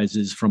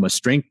exercises from a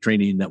strength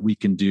training that we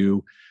can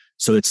do.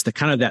 So it's the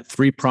kind of that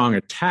 3-prong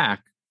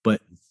attack,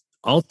 but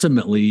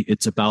ultimately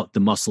it's about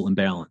the muscle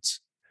imbalance.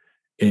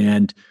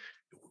 And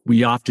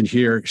we often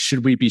hear,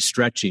 should we be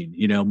stretching?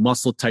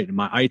 Muscle tighten.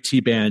 My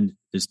IT band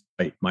is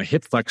tight. My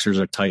hip flexors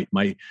are tight.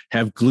 I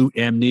have glute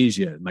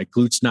amnesia. My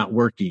glute's not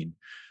working.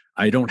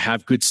 I don't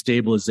have good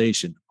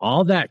stabilization.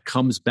 All that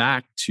comes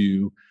back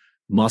to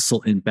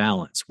muscle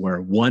imbalance,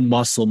 where one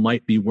muscle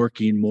might be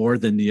working more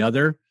than the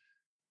other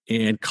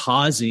and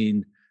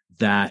causing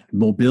that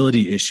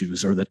mobility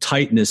issues or the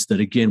tightness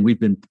that, again, we've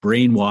been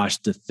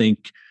brainwashed to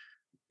think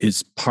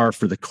is par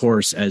for the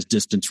course as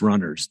distance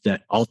runners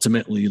that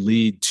ultimately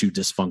lead to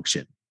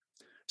dysfunction.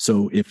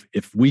 So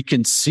if we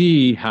can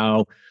see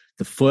how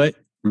the foot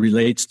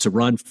relates to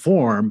run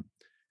form,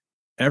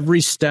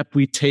 every step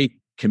we take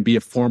can be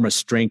a form of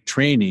strength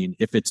training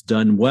if it's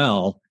done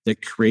well,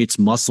 that creates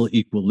muscle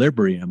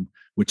equilibrium,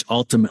 which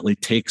ultimately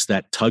takes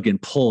that tug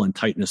and pull and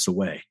tightness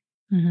away.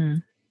 Mm-hmm.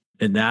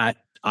 And that,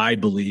 I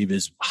believe,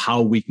 is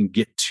how we can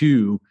get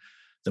to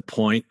the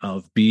point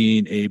of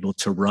being able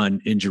to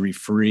run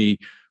injury-free.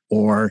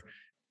 Or,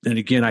 and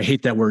again, I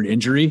hate that word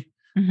injury.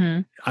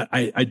 Mm-hmm.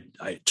 I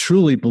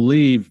truly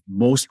believe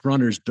most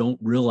runners don't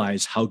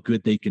realize how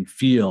good they can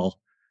feel,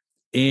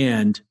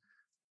 and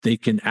they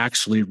can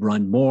actually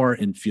run more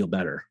and feel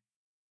better.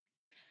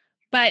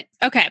 But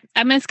okay,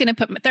 I'm just going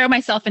to throw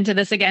myself into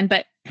this again,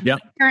 but I'm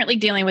currently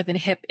dealing with a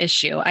hip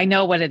issue. I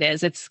know what it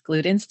is. It's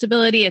glute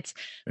instability. It's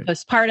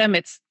postpartum.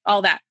 It's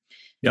all that.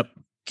 Yep.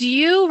 Do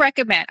you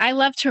recommend, I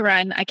love to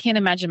run. I can't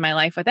imagine my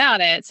life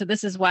without it. So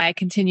this is why I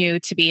continue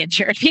to be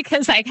injured,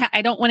 because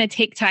I don't want to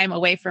take time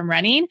away from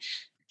running.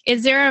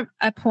 Is there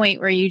a point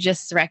where you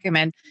just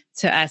recommend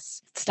to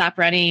us, stop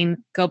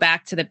running, go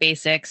back to the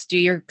basics, do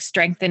your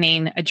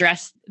strengthening,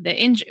 address the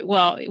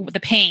the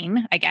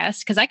pain, I guess,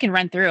 because I can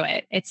run through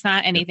it. It's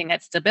not anything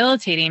that's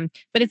debilitating,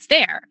 but it's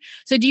there.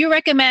 So do you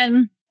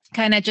recommend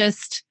kind of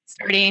just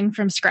starting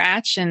from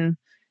scratch and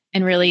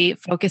really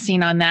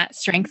focusing on that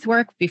strength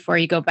work before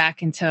you go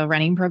back into a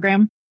running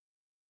program?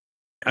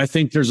 I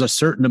think there's a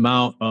certain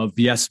amount of,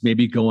 yes,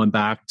 maybe going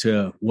back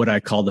to what I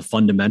call the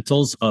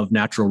fundamentals of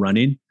natural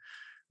running,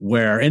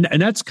 where, and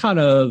that's kind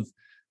of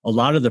a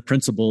lot of the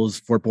principles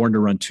for Born to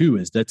Run 2,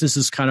 is that this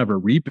is kind of a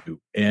reboot.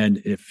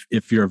 And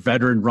if you're a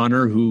veteran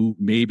runner who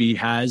maybe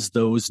has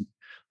those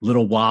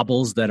little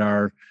wobbles that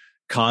are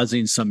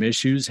causing some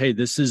issues, hey,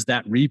 this is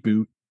that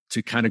reboot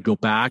to kind of go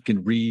back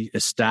and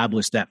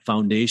reestablish that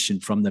foundation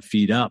from the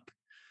feet up,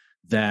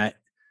 that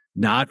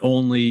not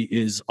only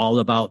is all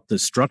about the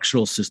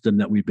structural system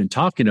that we've been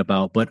talking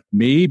about, but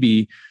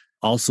maybe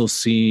also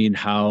seeing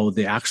how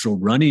the actual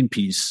running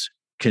piece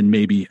can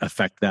maybe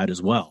affect that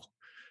as well.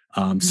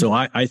 So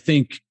I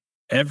think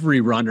every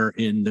runner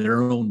in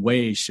their own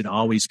way should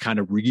always kind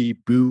of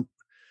reboot,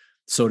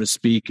 so to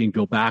speak, and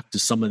go back to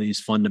some of these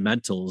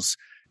fundamentals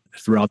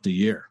throughout the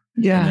year.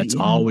 Yeah. And that's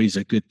always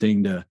a good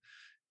thing, to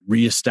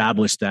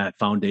reestablish that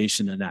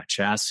foundation and that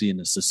chassis and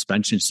the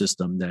suspension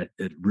system that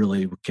it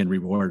really can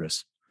reward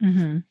us.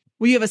 Mm-hmm.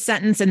 Well, you have a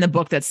sentence in the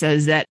book that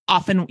says that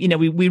often,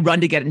 we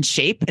run to get in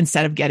shape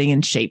instead of getting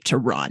in shape to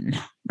run,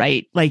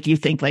 right? Like you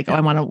think like, I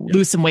want to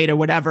lose some weight or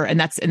whatever.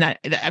 And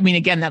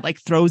again, that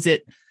like throws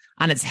it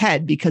on its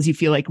head, because you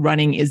feel like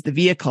running is the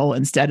vehicle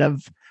instead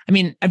of,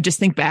 I just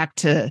think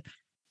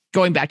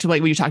going back to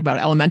like when you talk about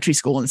elementary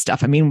school and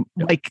stuff.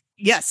 Like,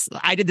 yes,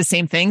 I did the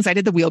same things. I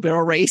did the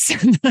wheelbarrow race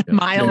and the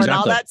mile and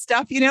all that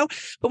stuff,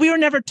 but we were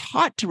never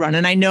taught to run.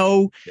 And I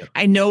know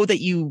that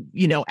you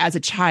as a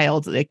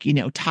child, like,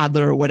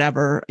 toddler or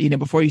whatever,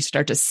 before you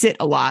start to sit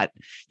a lot,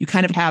 you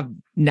kind of have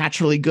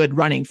naturally good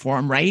running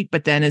form, right?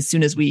 But then as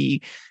soon as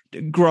we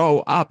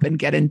grow up and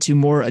get into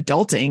more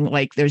adulting,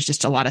 like there's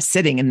just a lot of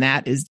sitting, and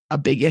that is a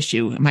big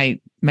issue. Am I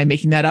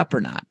making that up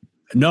or not?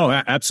 No,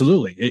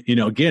 absolutely.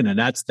 Again, and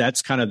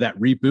that's kind of that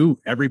reboot.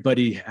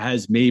 Everybody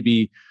has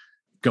maybe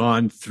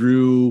gone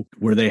through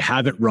where they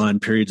haven't run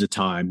periods of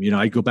time.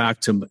 I go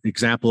back to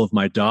example of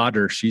my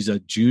daughter. She's a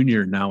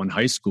junior now in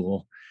high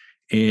school,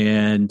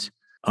 and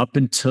up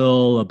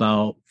until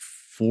about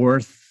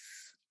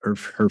fourth or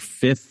her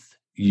fifth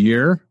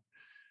year,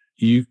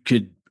 you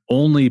could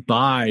only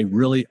buy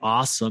really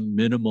awesome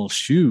minimal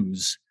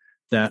shoes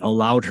that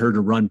allowed her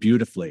to run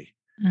beautifully.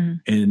 Mm.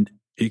 And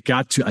it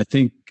got to,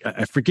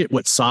 I forget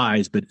what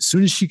size, but as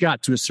soon as she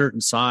got to a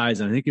certain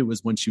size, and I think it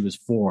was when she was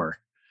 4,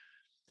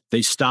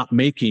 they stopped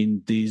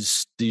making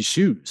these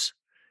shoes.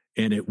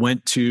 And it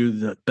went to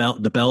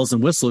the bells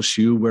and whistles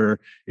shoe, where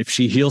if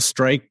she heel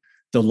strike,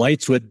 the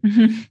lights would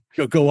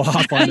go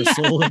off on the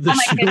sole of the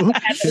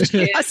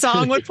shoe. A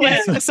song would play.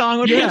 A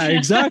song would play. Yeah,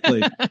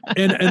 exactly.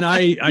 And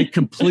I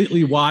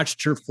completely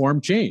watched her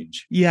form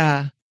change.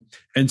 Yeah.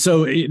 And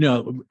so,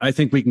 I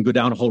think we can go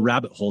down a whole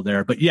rabbit hole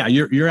there. But yeah,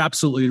 you're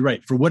absolutely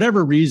right. For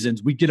whatever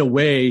reasons, we get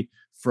away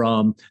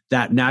from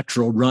that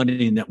natural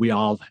running that we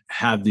all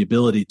have the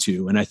ability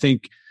to. And I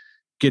think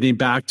getting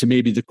back to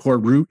maybe the core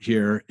root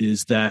here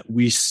is that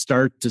we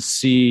start to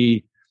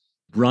see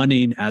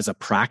running as a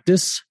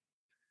practice.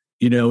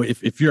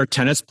 If you're a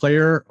tennis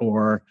player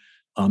or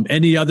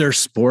any other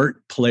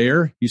sport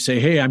player, you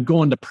say, hey, I'm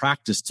going to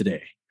practice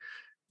today.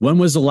 When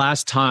was the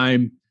last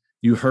time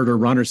you heard a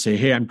runner say,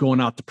 hey, I'm going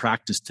out to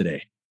practice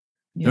today?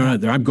 Yeah.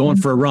 I'm going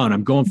for a run.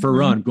 I'm going for a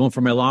run. I'm going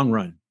for my long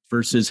run,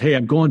 versus, hey,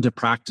 I'm going to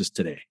practice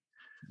today.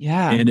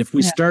 Yeah. And if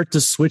we start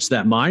to switch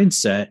that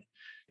mindset,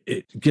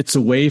 it gets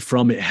away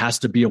from it has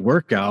to be a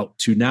workout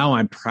to now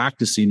I'm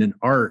practicing an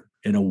art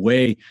in a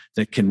way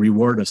that can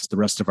reward us the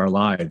rest of our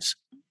lives.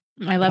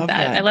 I love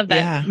that. I love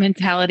that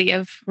mentality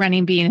of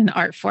running being an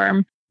art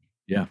form.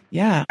 Yeah.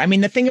 Yeah. I mean,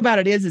 the thing about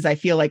it is I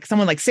feel like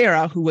someone like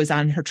Sarah, who was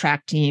on her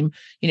track team,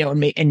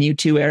 and you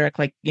too, Eric,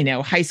 like,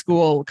 high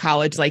school,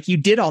 college, like you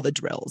did all the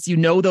drills,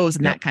 those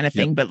and that kind of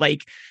thing. Yep. But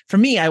like, for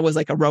me, I was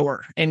like a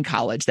rower in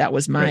college. That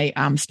was my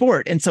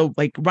sport. And so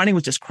like running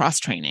was just cross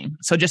training.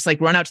 So just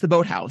like run out to the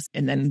boathouse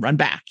and then run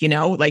back,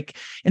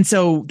 and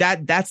so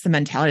that's the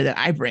mentality that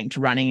I bring to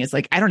running is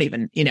like, I don't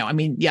even,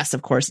 yes,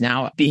 of course,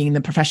 now being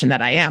the profession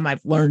that I am,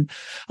 I've learned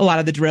a lot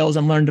of the drills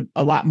and learned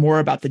a lot more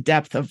about the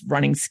depth of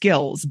running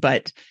skills.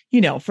 But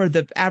for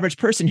the average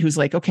person who's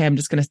like, okay, I'm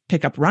just going to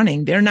pick up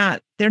running, they're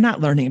not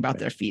learning about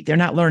their feet. They're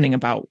not learning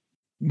about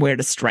where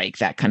to strike,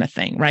 that kind of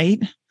thing. Right.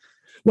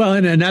 Well,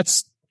 and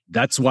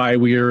that's why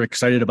we are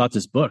excited about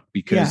this book,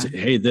 because,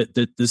 hey,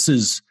 that this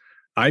is,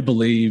 I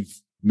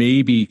believe,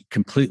 maybe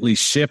completely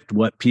shift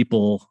what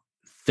people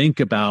think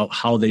about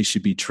how they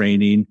should be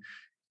training.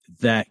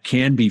 That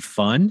can be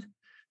fun,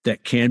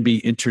 that can be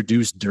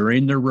introduced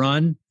during the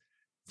run,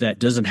 that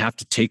doesn't have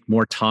to take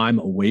more time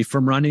away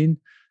from running.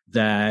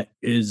 That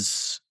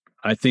is,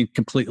 I think,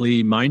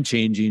 completely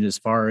mind-changing as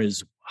far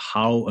as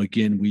how,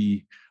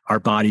 again, our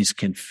bodies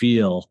can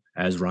feel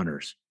as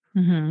runners.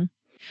 Mm-hmm.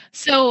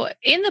 So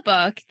in the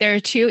book, there are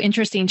two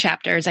interesting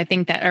chapters, I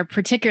think, that are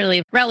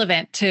particularly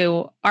relevant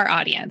to our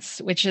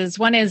audience, which is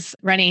one is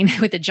running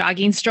with a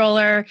jogging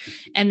stroller,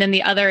 and then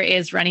the other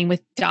is running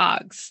with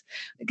dogs.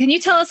 Can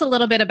you tell us a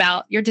little bit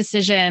about your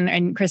decision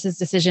and Chris's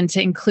decision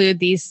to include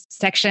these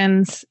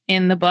sections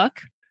in the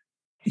book?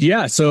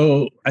 Yeah.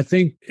 So I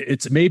think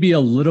it's maybe a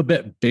little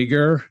bit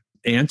bigger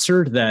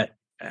answer that,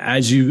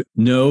 as you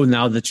know,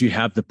 now that you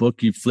have the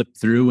book, you flip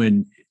through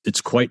and it's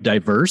quite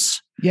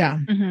diverse. Yeah.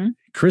 Mm-hmm.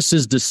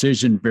 Chris's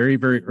decision very,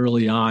 very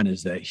early on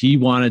is that he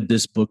wanted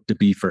this book to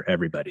be for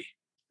everybody.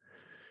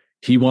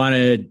 He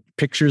wanted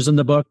pictures in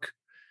the book.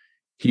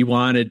 He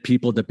wanted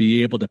people to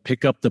be able to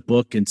pick up the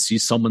book and see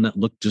someone that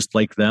looked just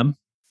like them.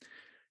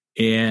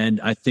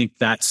 And I think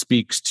that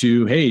speaks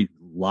to, hey,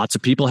 lots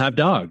of people have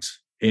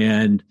dogs.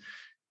 And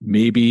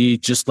maybe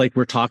just like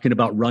we're talking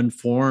about run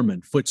form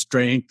and foot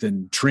strength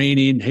and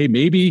training, hey,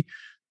 maybe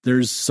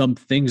there's some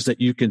things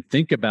that you can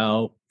think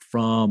about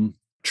from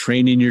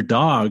training your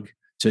dog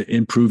to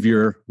improve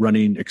your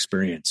running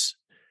experience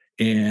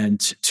and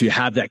to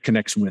have that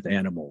connection with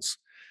animals.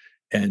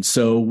 And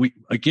so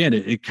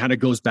it kind of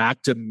goes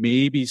back to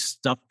maybe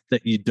stuff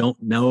that you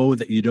don't know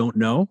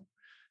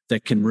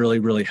that can really,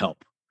 really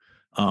help.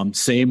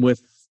 Same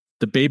with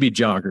the baby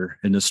jogger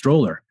and the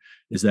stroller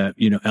is that,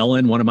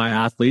 Ellen, one of my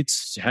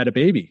athletes, had a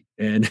baby,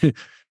 and,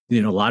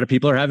 a lot of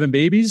people are having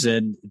babies,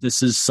 and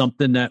this is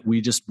something that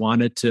we just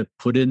wanted to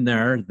put in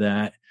there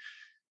that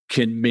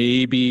can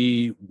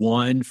maybe,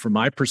 one, from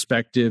my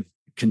perspective,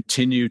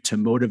 continue to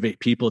motivate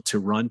people to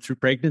run through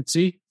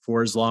pregnancy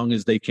for as long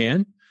as they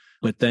can,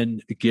 but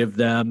then give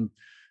them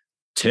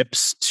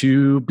tips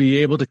to be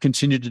able to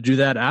continue to do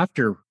that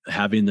after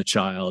having the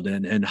child,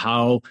 and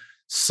how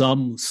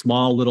some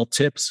small little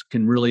tips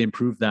can really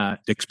improve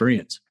that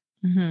experience.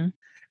 Mm-hmm.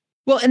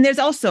 Well, and there's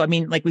also,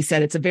 like we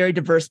said, it's a very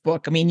diverse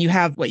book. You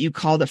have what you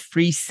call the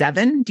free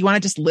 7. Do you want to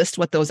just list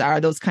what those are?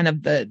 Those are kind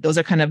of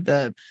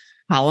the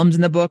columns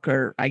in the book,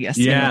 or I guess.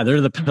 Yeah,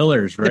 they're the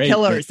pillars, right? The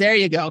pillars. There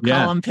you go.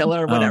 Yeah. Column,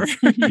 pillar, whatever.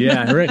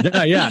 Yeah,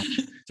 right. Yeah.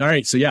 All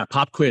right. So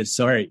pop quiz.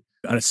 So, all right.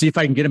 See if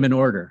I can get them in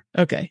order.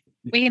 Okay.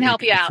 We can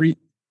help you out.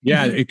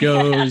 It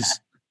goes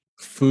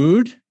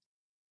food.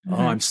 Mm-hmm.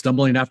 Oh, I'm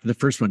stumbling after the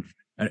first one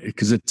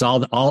because it's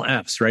all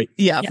F's, right?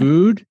 Yeah.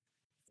 Food,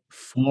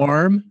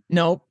 form.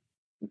 Nope.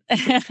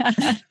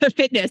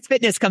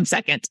 Fitness comes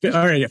second.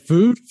 All right.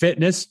 Food,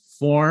 fitness,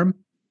 form,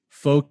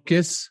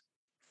 focus,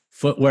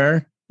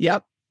 footwear.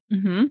 Yep.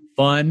 Mm-hmm.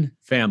 Fun,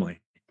 family.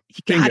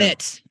 Got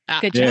it.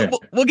 Good job.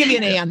 We'll give you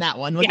an A on that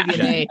one. We'll give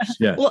you an A.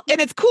 Yeah. Well,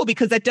 and it's cool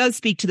because that does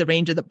speak to the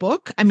range of the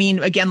book.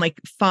 Again, like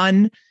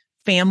fun,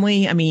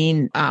 family.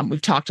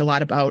 We've talked a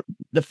lot about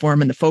the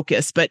form and the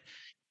focus, but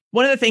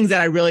one of the things that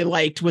I really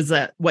liked was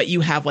what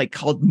you have like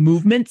called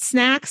movement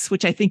snacks,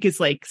 which I think is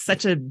like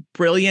such a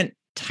brilliant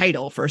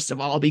title, first of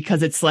all,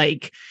 because it's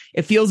like,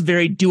 it feels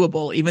very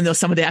doable, even though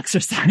some of the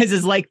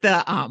exercises like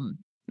the,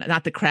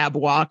 not the crab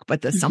walk,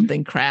 but the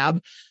something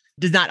crab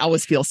does not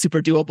always feel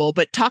super doable.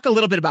 But talk a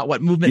little bit about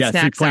what movement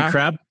snacks 3-point are.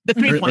 Crab. The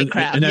 3-point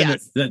crab. And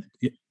then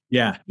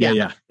yes.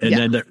 And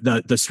then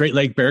the straight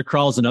leg bear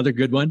crawl is another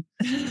good one.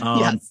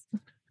 Yes.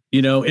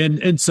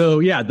 And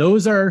so,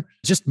 those are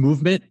just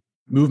movement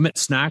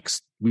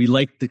snacks. We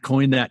like to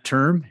coin that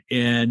term.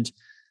 And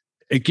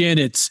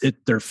again,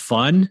 they're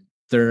fun.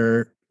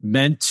 They're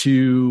meant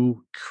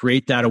to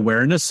create that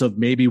awareness of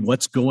maybe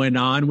what's going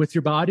on with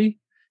your body.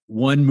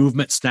 One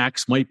movement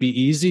snacks might be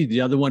easy.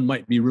 The other one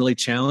might be really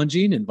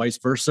challenging, and vice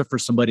versa for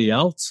somebody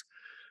else.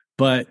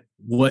 But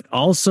what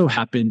also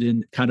happened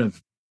in kind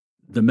of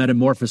the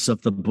metamorphosis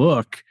of the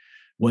book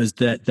was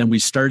that then we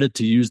started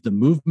to use the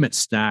movement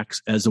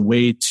snacks as a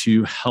way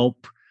to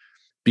help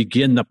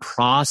begin the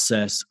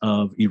process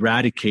of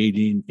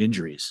eradicating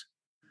injuries.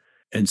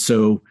 And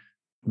so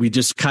we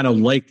just kind of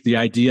like the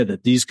idea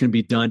that these can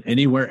be done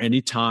anywhere,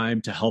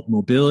 anytime, to help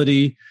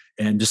mobility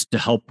and just to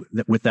help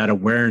with that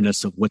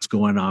awareness of what's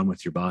going on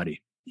with your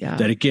body. Yeah.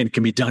 that again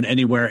can be done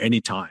anywhere,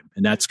 anytime.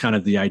 And that's kind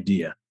of the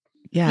idea.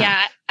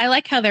 Yeah. I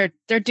like how they're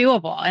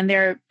doable and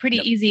they're pretty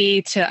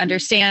easy to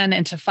understand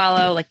and to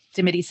follow. Like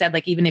Dimity said,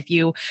 like, even if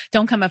you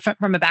don't come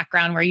from a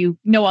background where you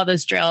know all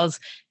those drills,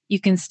 you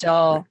can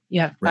still,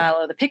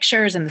 follow the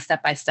pictures and the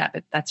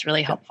step-by-step. That's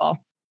really helpful.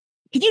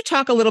 Can you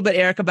talk a little bit,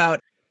 Eric,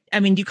 about, I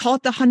mean, you call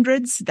it the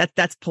hundreds?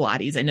 That's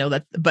Pilates. I know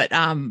that, but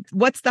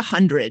what's the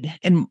 100?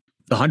 And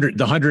the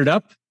 100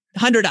 up?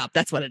 100 up.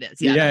 That's what it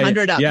is. Yeah.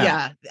 100 up.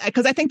 Yeah.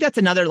 Because I think that's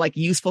another like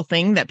useful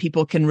thing that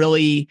people can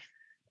really,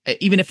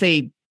 even if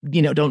they,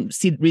 don't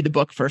read the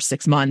book for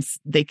 6 months,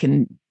 they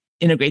can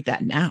integrate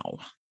that now.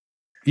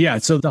 Yeah.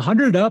 So the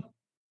 100 up,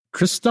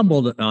 Chris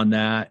stumbled on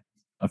that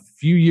a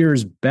few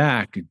years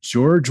back.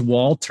 George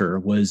Walter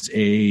was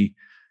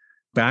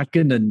back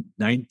in the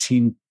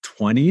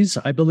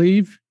 1920s, I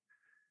believe.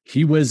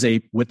 He was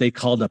what they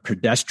called a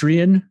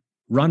pedestrian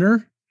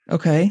runner.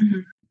 Okay. Mm-hmm.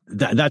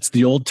 That's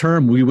the old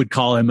term. We would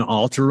call him an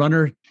ultra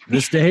runner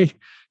this day,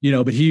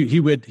 but he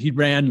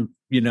ran,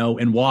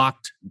 and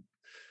walked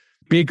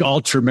big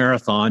ultra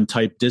marathon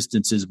type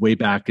distances way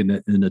back in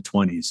the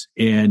 20s.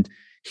 And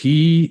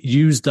he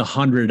used the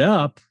 100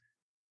 up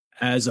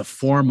as a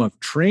form of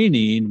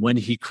training when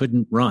he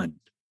couldn't run.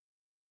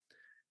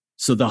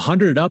 So the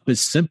 100 up is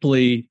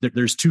simply,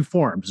 there's two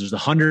forms. There's the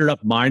 100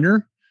 up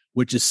minor,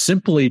 which is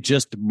simply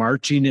just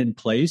marching in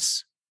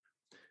place,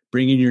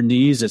 bringing your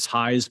knees as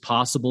high as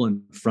possible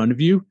in front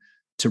of you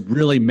to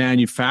really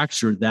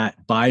manufacture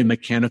that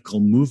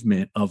biomechanical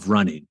movement of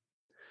running.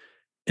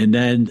 And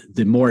then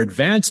the more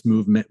advanced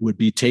movement would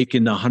be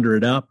taking the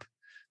 100 up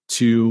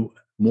to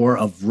more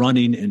of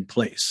running in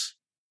place.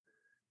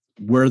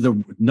 Where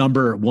the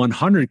number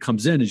 100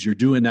 comes in is you're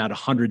doing that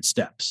 100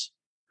 steps.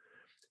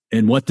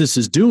 And what this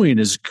is doing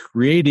is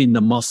creating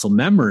the muscle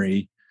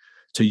memory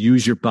to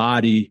use your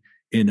body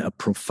in a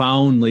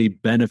profoundly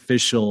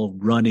beneficial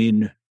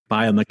running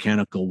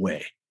biomechanical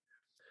way.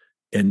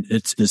 And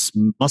it's this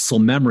muscle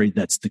memory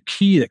that's the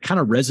key that kind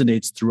of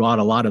resonates throughout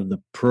a lot of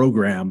the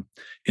program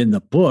in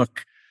the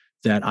book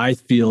that I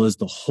feel is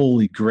the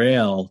holy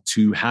grail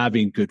to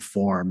having good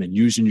form and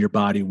using your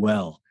body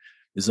well.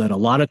 Is that a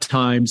lot of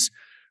times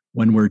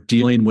when we're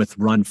dealing with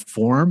run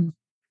form,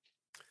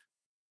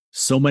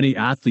 so many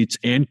athletes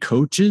and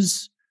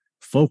coaches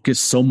focus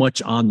so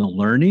much on the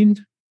learning,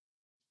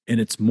 and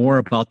it's more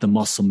about the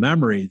muscle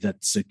memory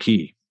that's the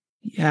key.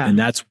 Yeah. And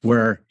that's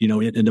where,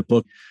 in the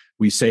book,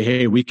 we say,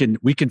 hey, we can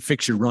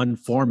fix your run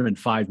form in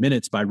 5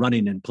 minutes by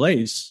running in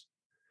place.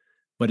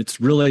 But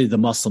it's really the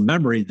muscle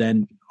memory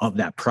then of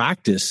that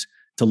practice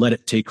to let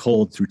it take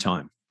hold through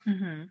time.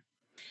 Mm-hmm.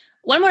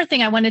 One more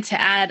thing I wanted to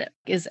add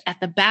is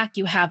at the back,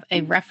 you have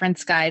a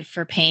reference guide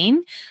for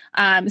pain.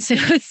 So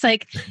it's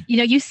like,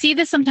 you see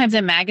this sometimes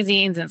in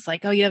magazines and it's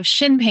like, oh, you have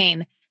shin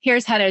pain.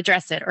 Here's how to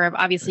address it. Or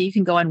obviously you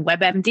can go on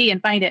WebMD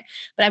and find it.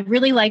 But I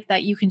really like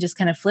that you can just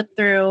kind of flip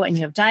through and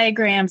you have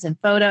diagrams and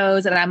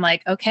photos. And I'm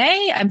like,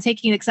 okay, I'm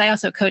taking it because I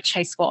also coach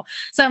high school.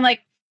 So I'm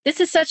like, this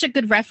is such a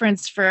good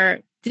reference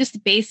for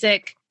just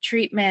basic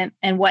treatment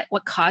and what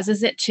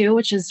causes it too,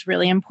 which is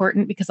really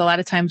important because a lot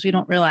of times we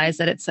don't realize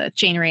that it's a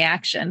chain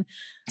reaction.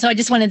 So I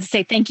just wanted to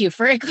say thank you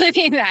for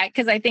including that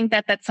because I think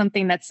that that's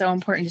something that's so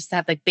important just to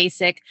have like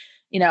basic,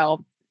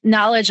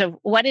 knowledge of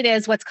what it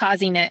is, what's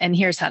causing it, and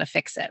here's how to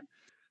fix it.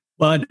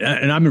 Well,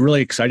 and I'm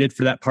really excited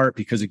for that part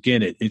because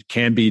again, it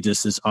can be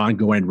just this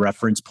ongoing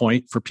reference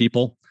point for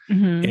people.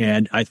 Mm-hmm.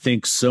 And I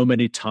think so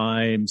many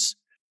times,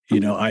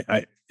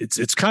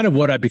 it's kind of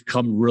what I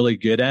become really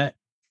good at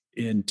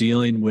in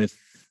dealing with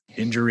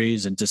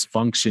injuries and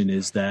dysfunction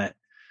is that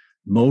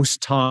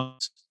most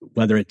times,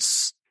 whether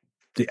it's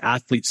the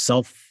athlete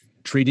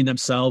self-treating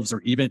themselves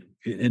or even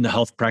in the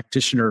health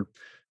practitioner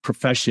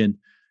profession,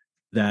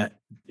 that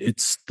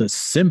it's the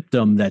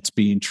symptom that's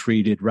being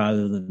treated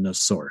rather than the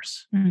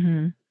source.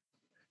 Mm-hmm.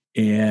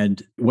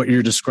 And what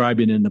you're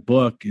describing in the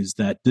book is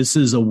that this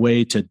is a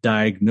way to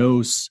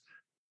diagnose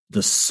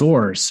the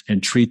source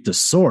and treat the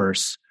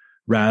source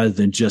rather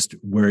than just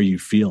where you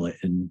feel it.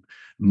 And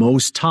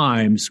most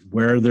times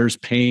where there's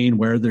pain,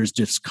 where there's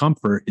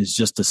discomfort is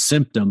just a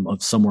symptom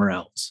of somewhere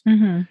else.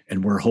 Mm-hmm.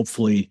 And we're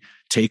hopefully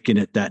taking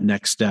it that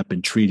next step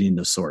and treating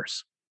the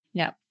source.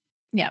 Yeah.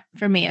 Yeah.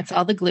 For me, it's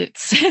all the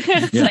glutes.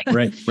 Yeah, like,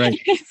 right.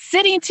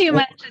 Sitting too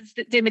much,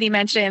 as Dimity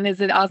mentioned,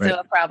 is also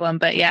a problem,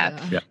 but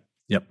yeah.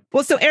 Yep.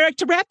 Well, so Eric,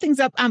 to wrap things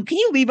up, can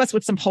you leave us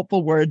with some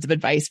hopeful words of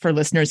advice for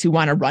listeners who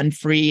want to run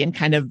free and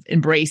kind of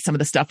embrace some of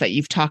the stuff that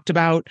you've talked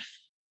about?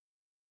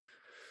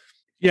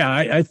 Yeah,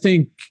 I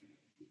think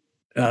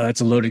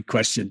that's a loaded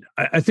question.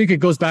 I think it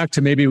goes back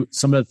to maybe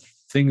some of the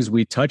things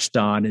we touched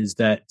on is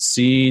that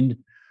seeing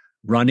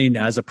running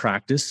as a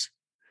practice,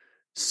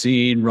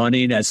 seeing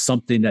running as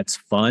something that's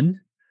fun,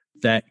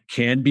 that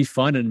can be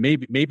fun. And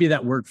maybe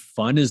that word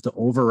fun is the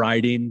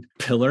overriding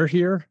pillar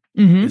here,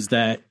 is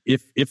that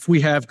if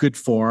we have good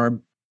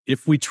form,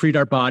 if we treat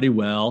our body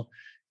well,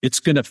 it's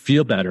going to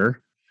feel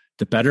better.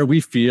 The better we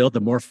feel,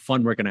 the more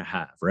fun we're going to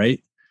have,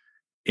 right?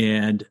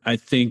 And I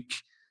think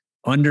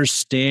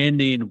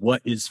understanding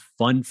what is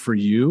fun for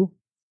you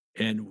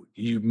And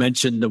you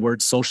mentioned the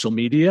word social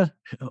media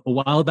a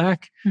while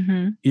back,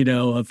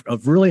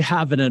 of really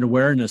having an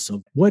awareness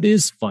of what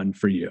is fun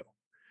for you.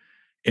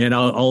 And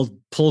I'll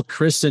pull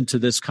Chris into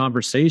this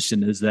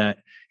conversation, is that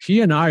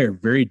he and I are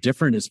very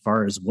different as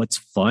far as what's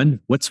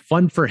fun. What's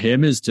fun for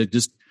him is to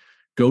just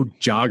go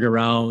jog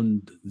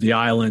around the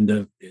island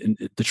of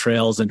the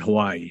trails in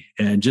Hawaii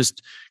and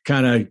just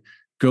kind of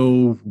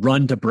go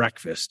run to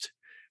breakfast.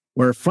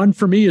 Where fun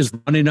for me is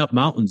running up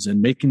mountains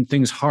and making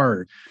things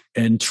hard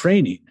and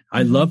training.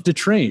 I love to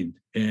train,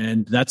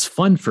 and that's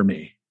fun for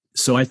me.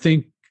 So I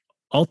think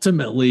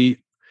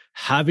ultimately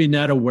having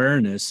that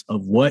awareness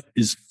of what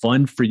is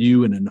fun for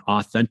you in an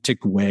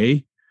authentic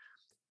way,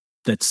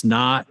 that's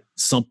not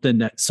something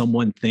that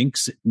someone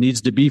thinks it needs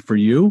to be for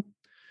you.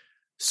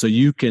 So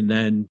you can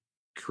then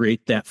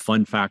create that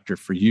fun factor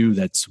for you.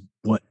 That's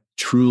what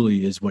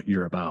truly is what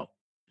you're about.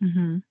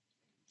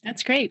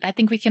 That's great. I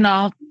think we can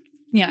all,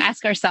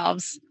 ask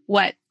ourselves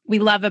what we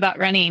love about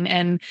running.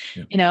 And,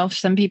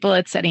 some people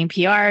it's setting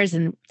PRs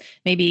and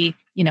maybe,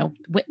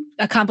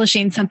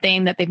 accomplishing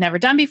something that they've never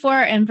done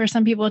before. And for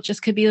some people, it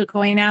just could be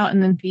going out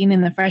and then being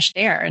in the fresh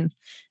air and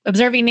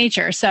observing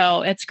nature.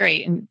 So it's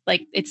great. And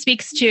it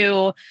speaks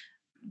to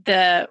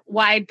the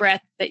wide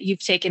breadth that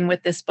you've taken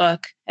with this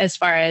book as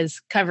far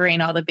as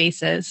covering all the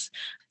bases.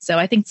 So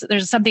I think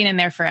there's something in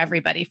there for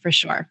everybody for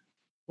sure.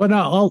 Well,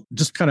 now I'll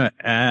just kind of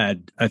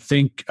add, I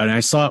think, and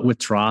I saw it with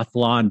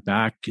triathlon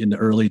back in the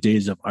early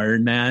days of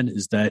Ironman,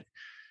 is that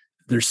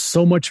there's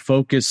so much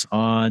focus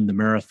on the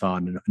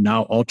marathon and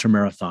now ultra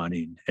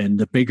marathoning and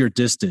the bigger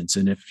distance.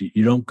 And if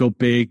you don't go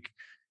big,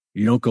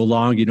 you don't go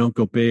long, you don't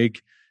go big,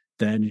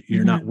 then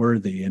you're not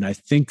worthy. And I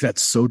think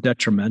that's so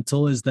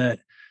detrimental, is that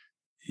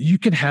you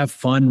can have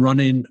fun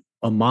running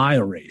a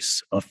mile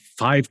race, a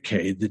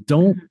 5K, that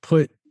don't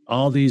put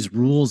all these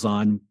rules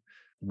on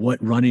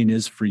what running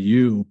is for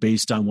you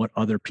based on what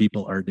other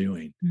people are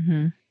doing.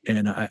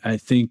 And I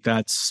think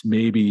that's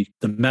maybe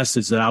the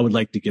message that I would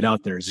like to get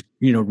out there is,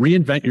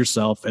 reinvent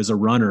yourself as a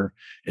runner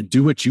and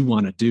do what you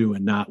want to do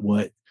and not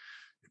what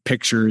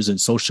pictures and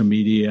social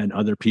media and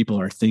other people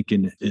are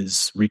thinking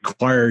is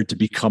required to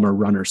become a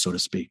runner, so to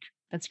speak.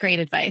 That's great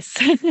advice.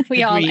 I think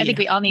we all need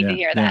to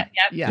hear that.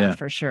 Yep. Yeah,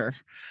 for sure.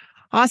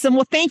 Awesome.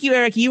 Well, thank you,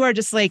 Eric. You are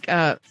just like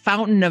a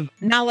fountain of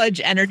knowledge,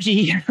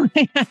 energy.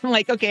 I'm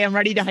like, okay, I'm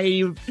ready to hire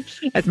you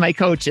as my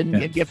coach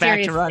and get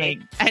back to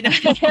running. I know.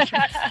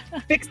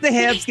 Fix the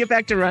hips, get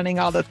back to running,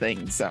 all the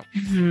things. So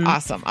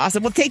awesome.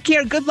 Well, take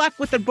care. Good luck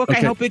with the book. Okay.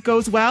 I hope it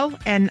goes well,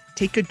 and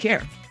take good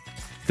care.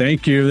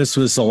 Thank you. This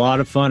was a lot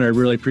of fun. I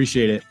really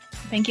appreciate it.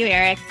 Thank you,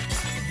 Eric.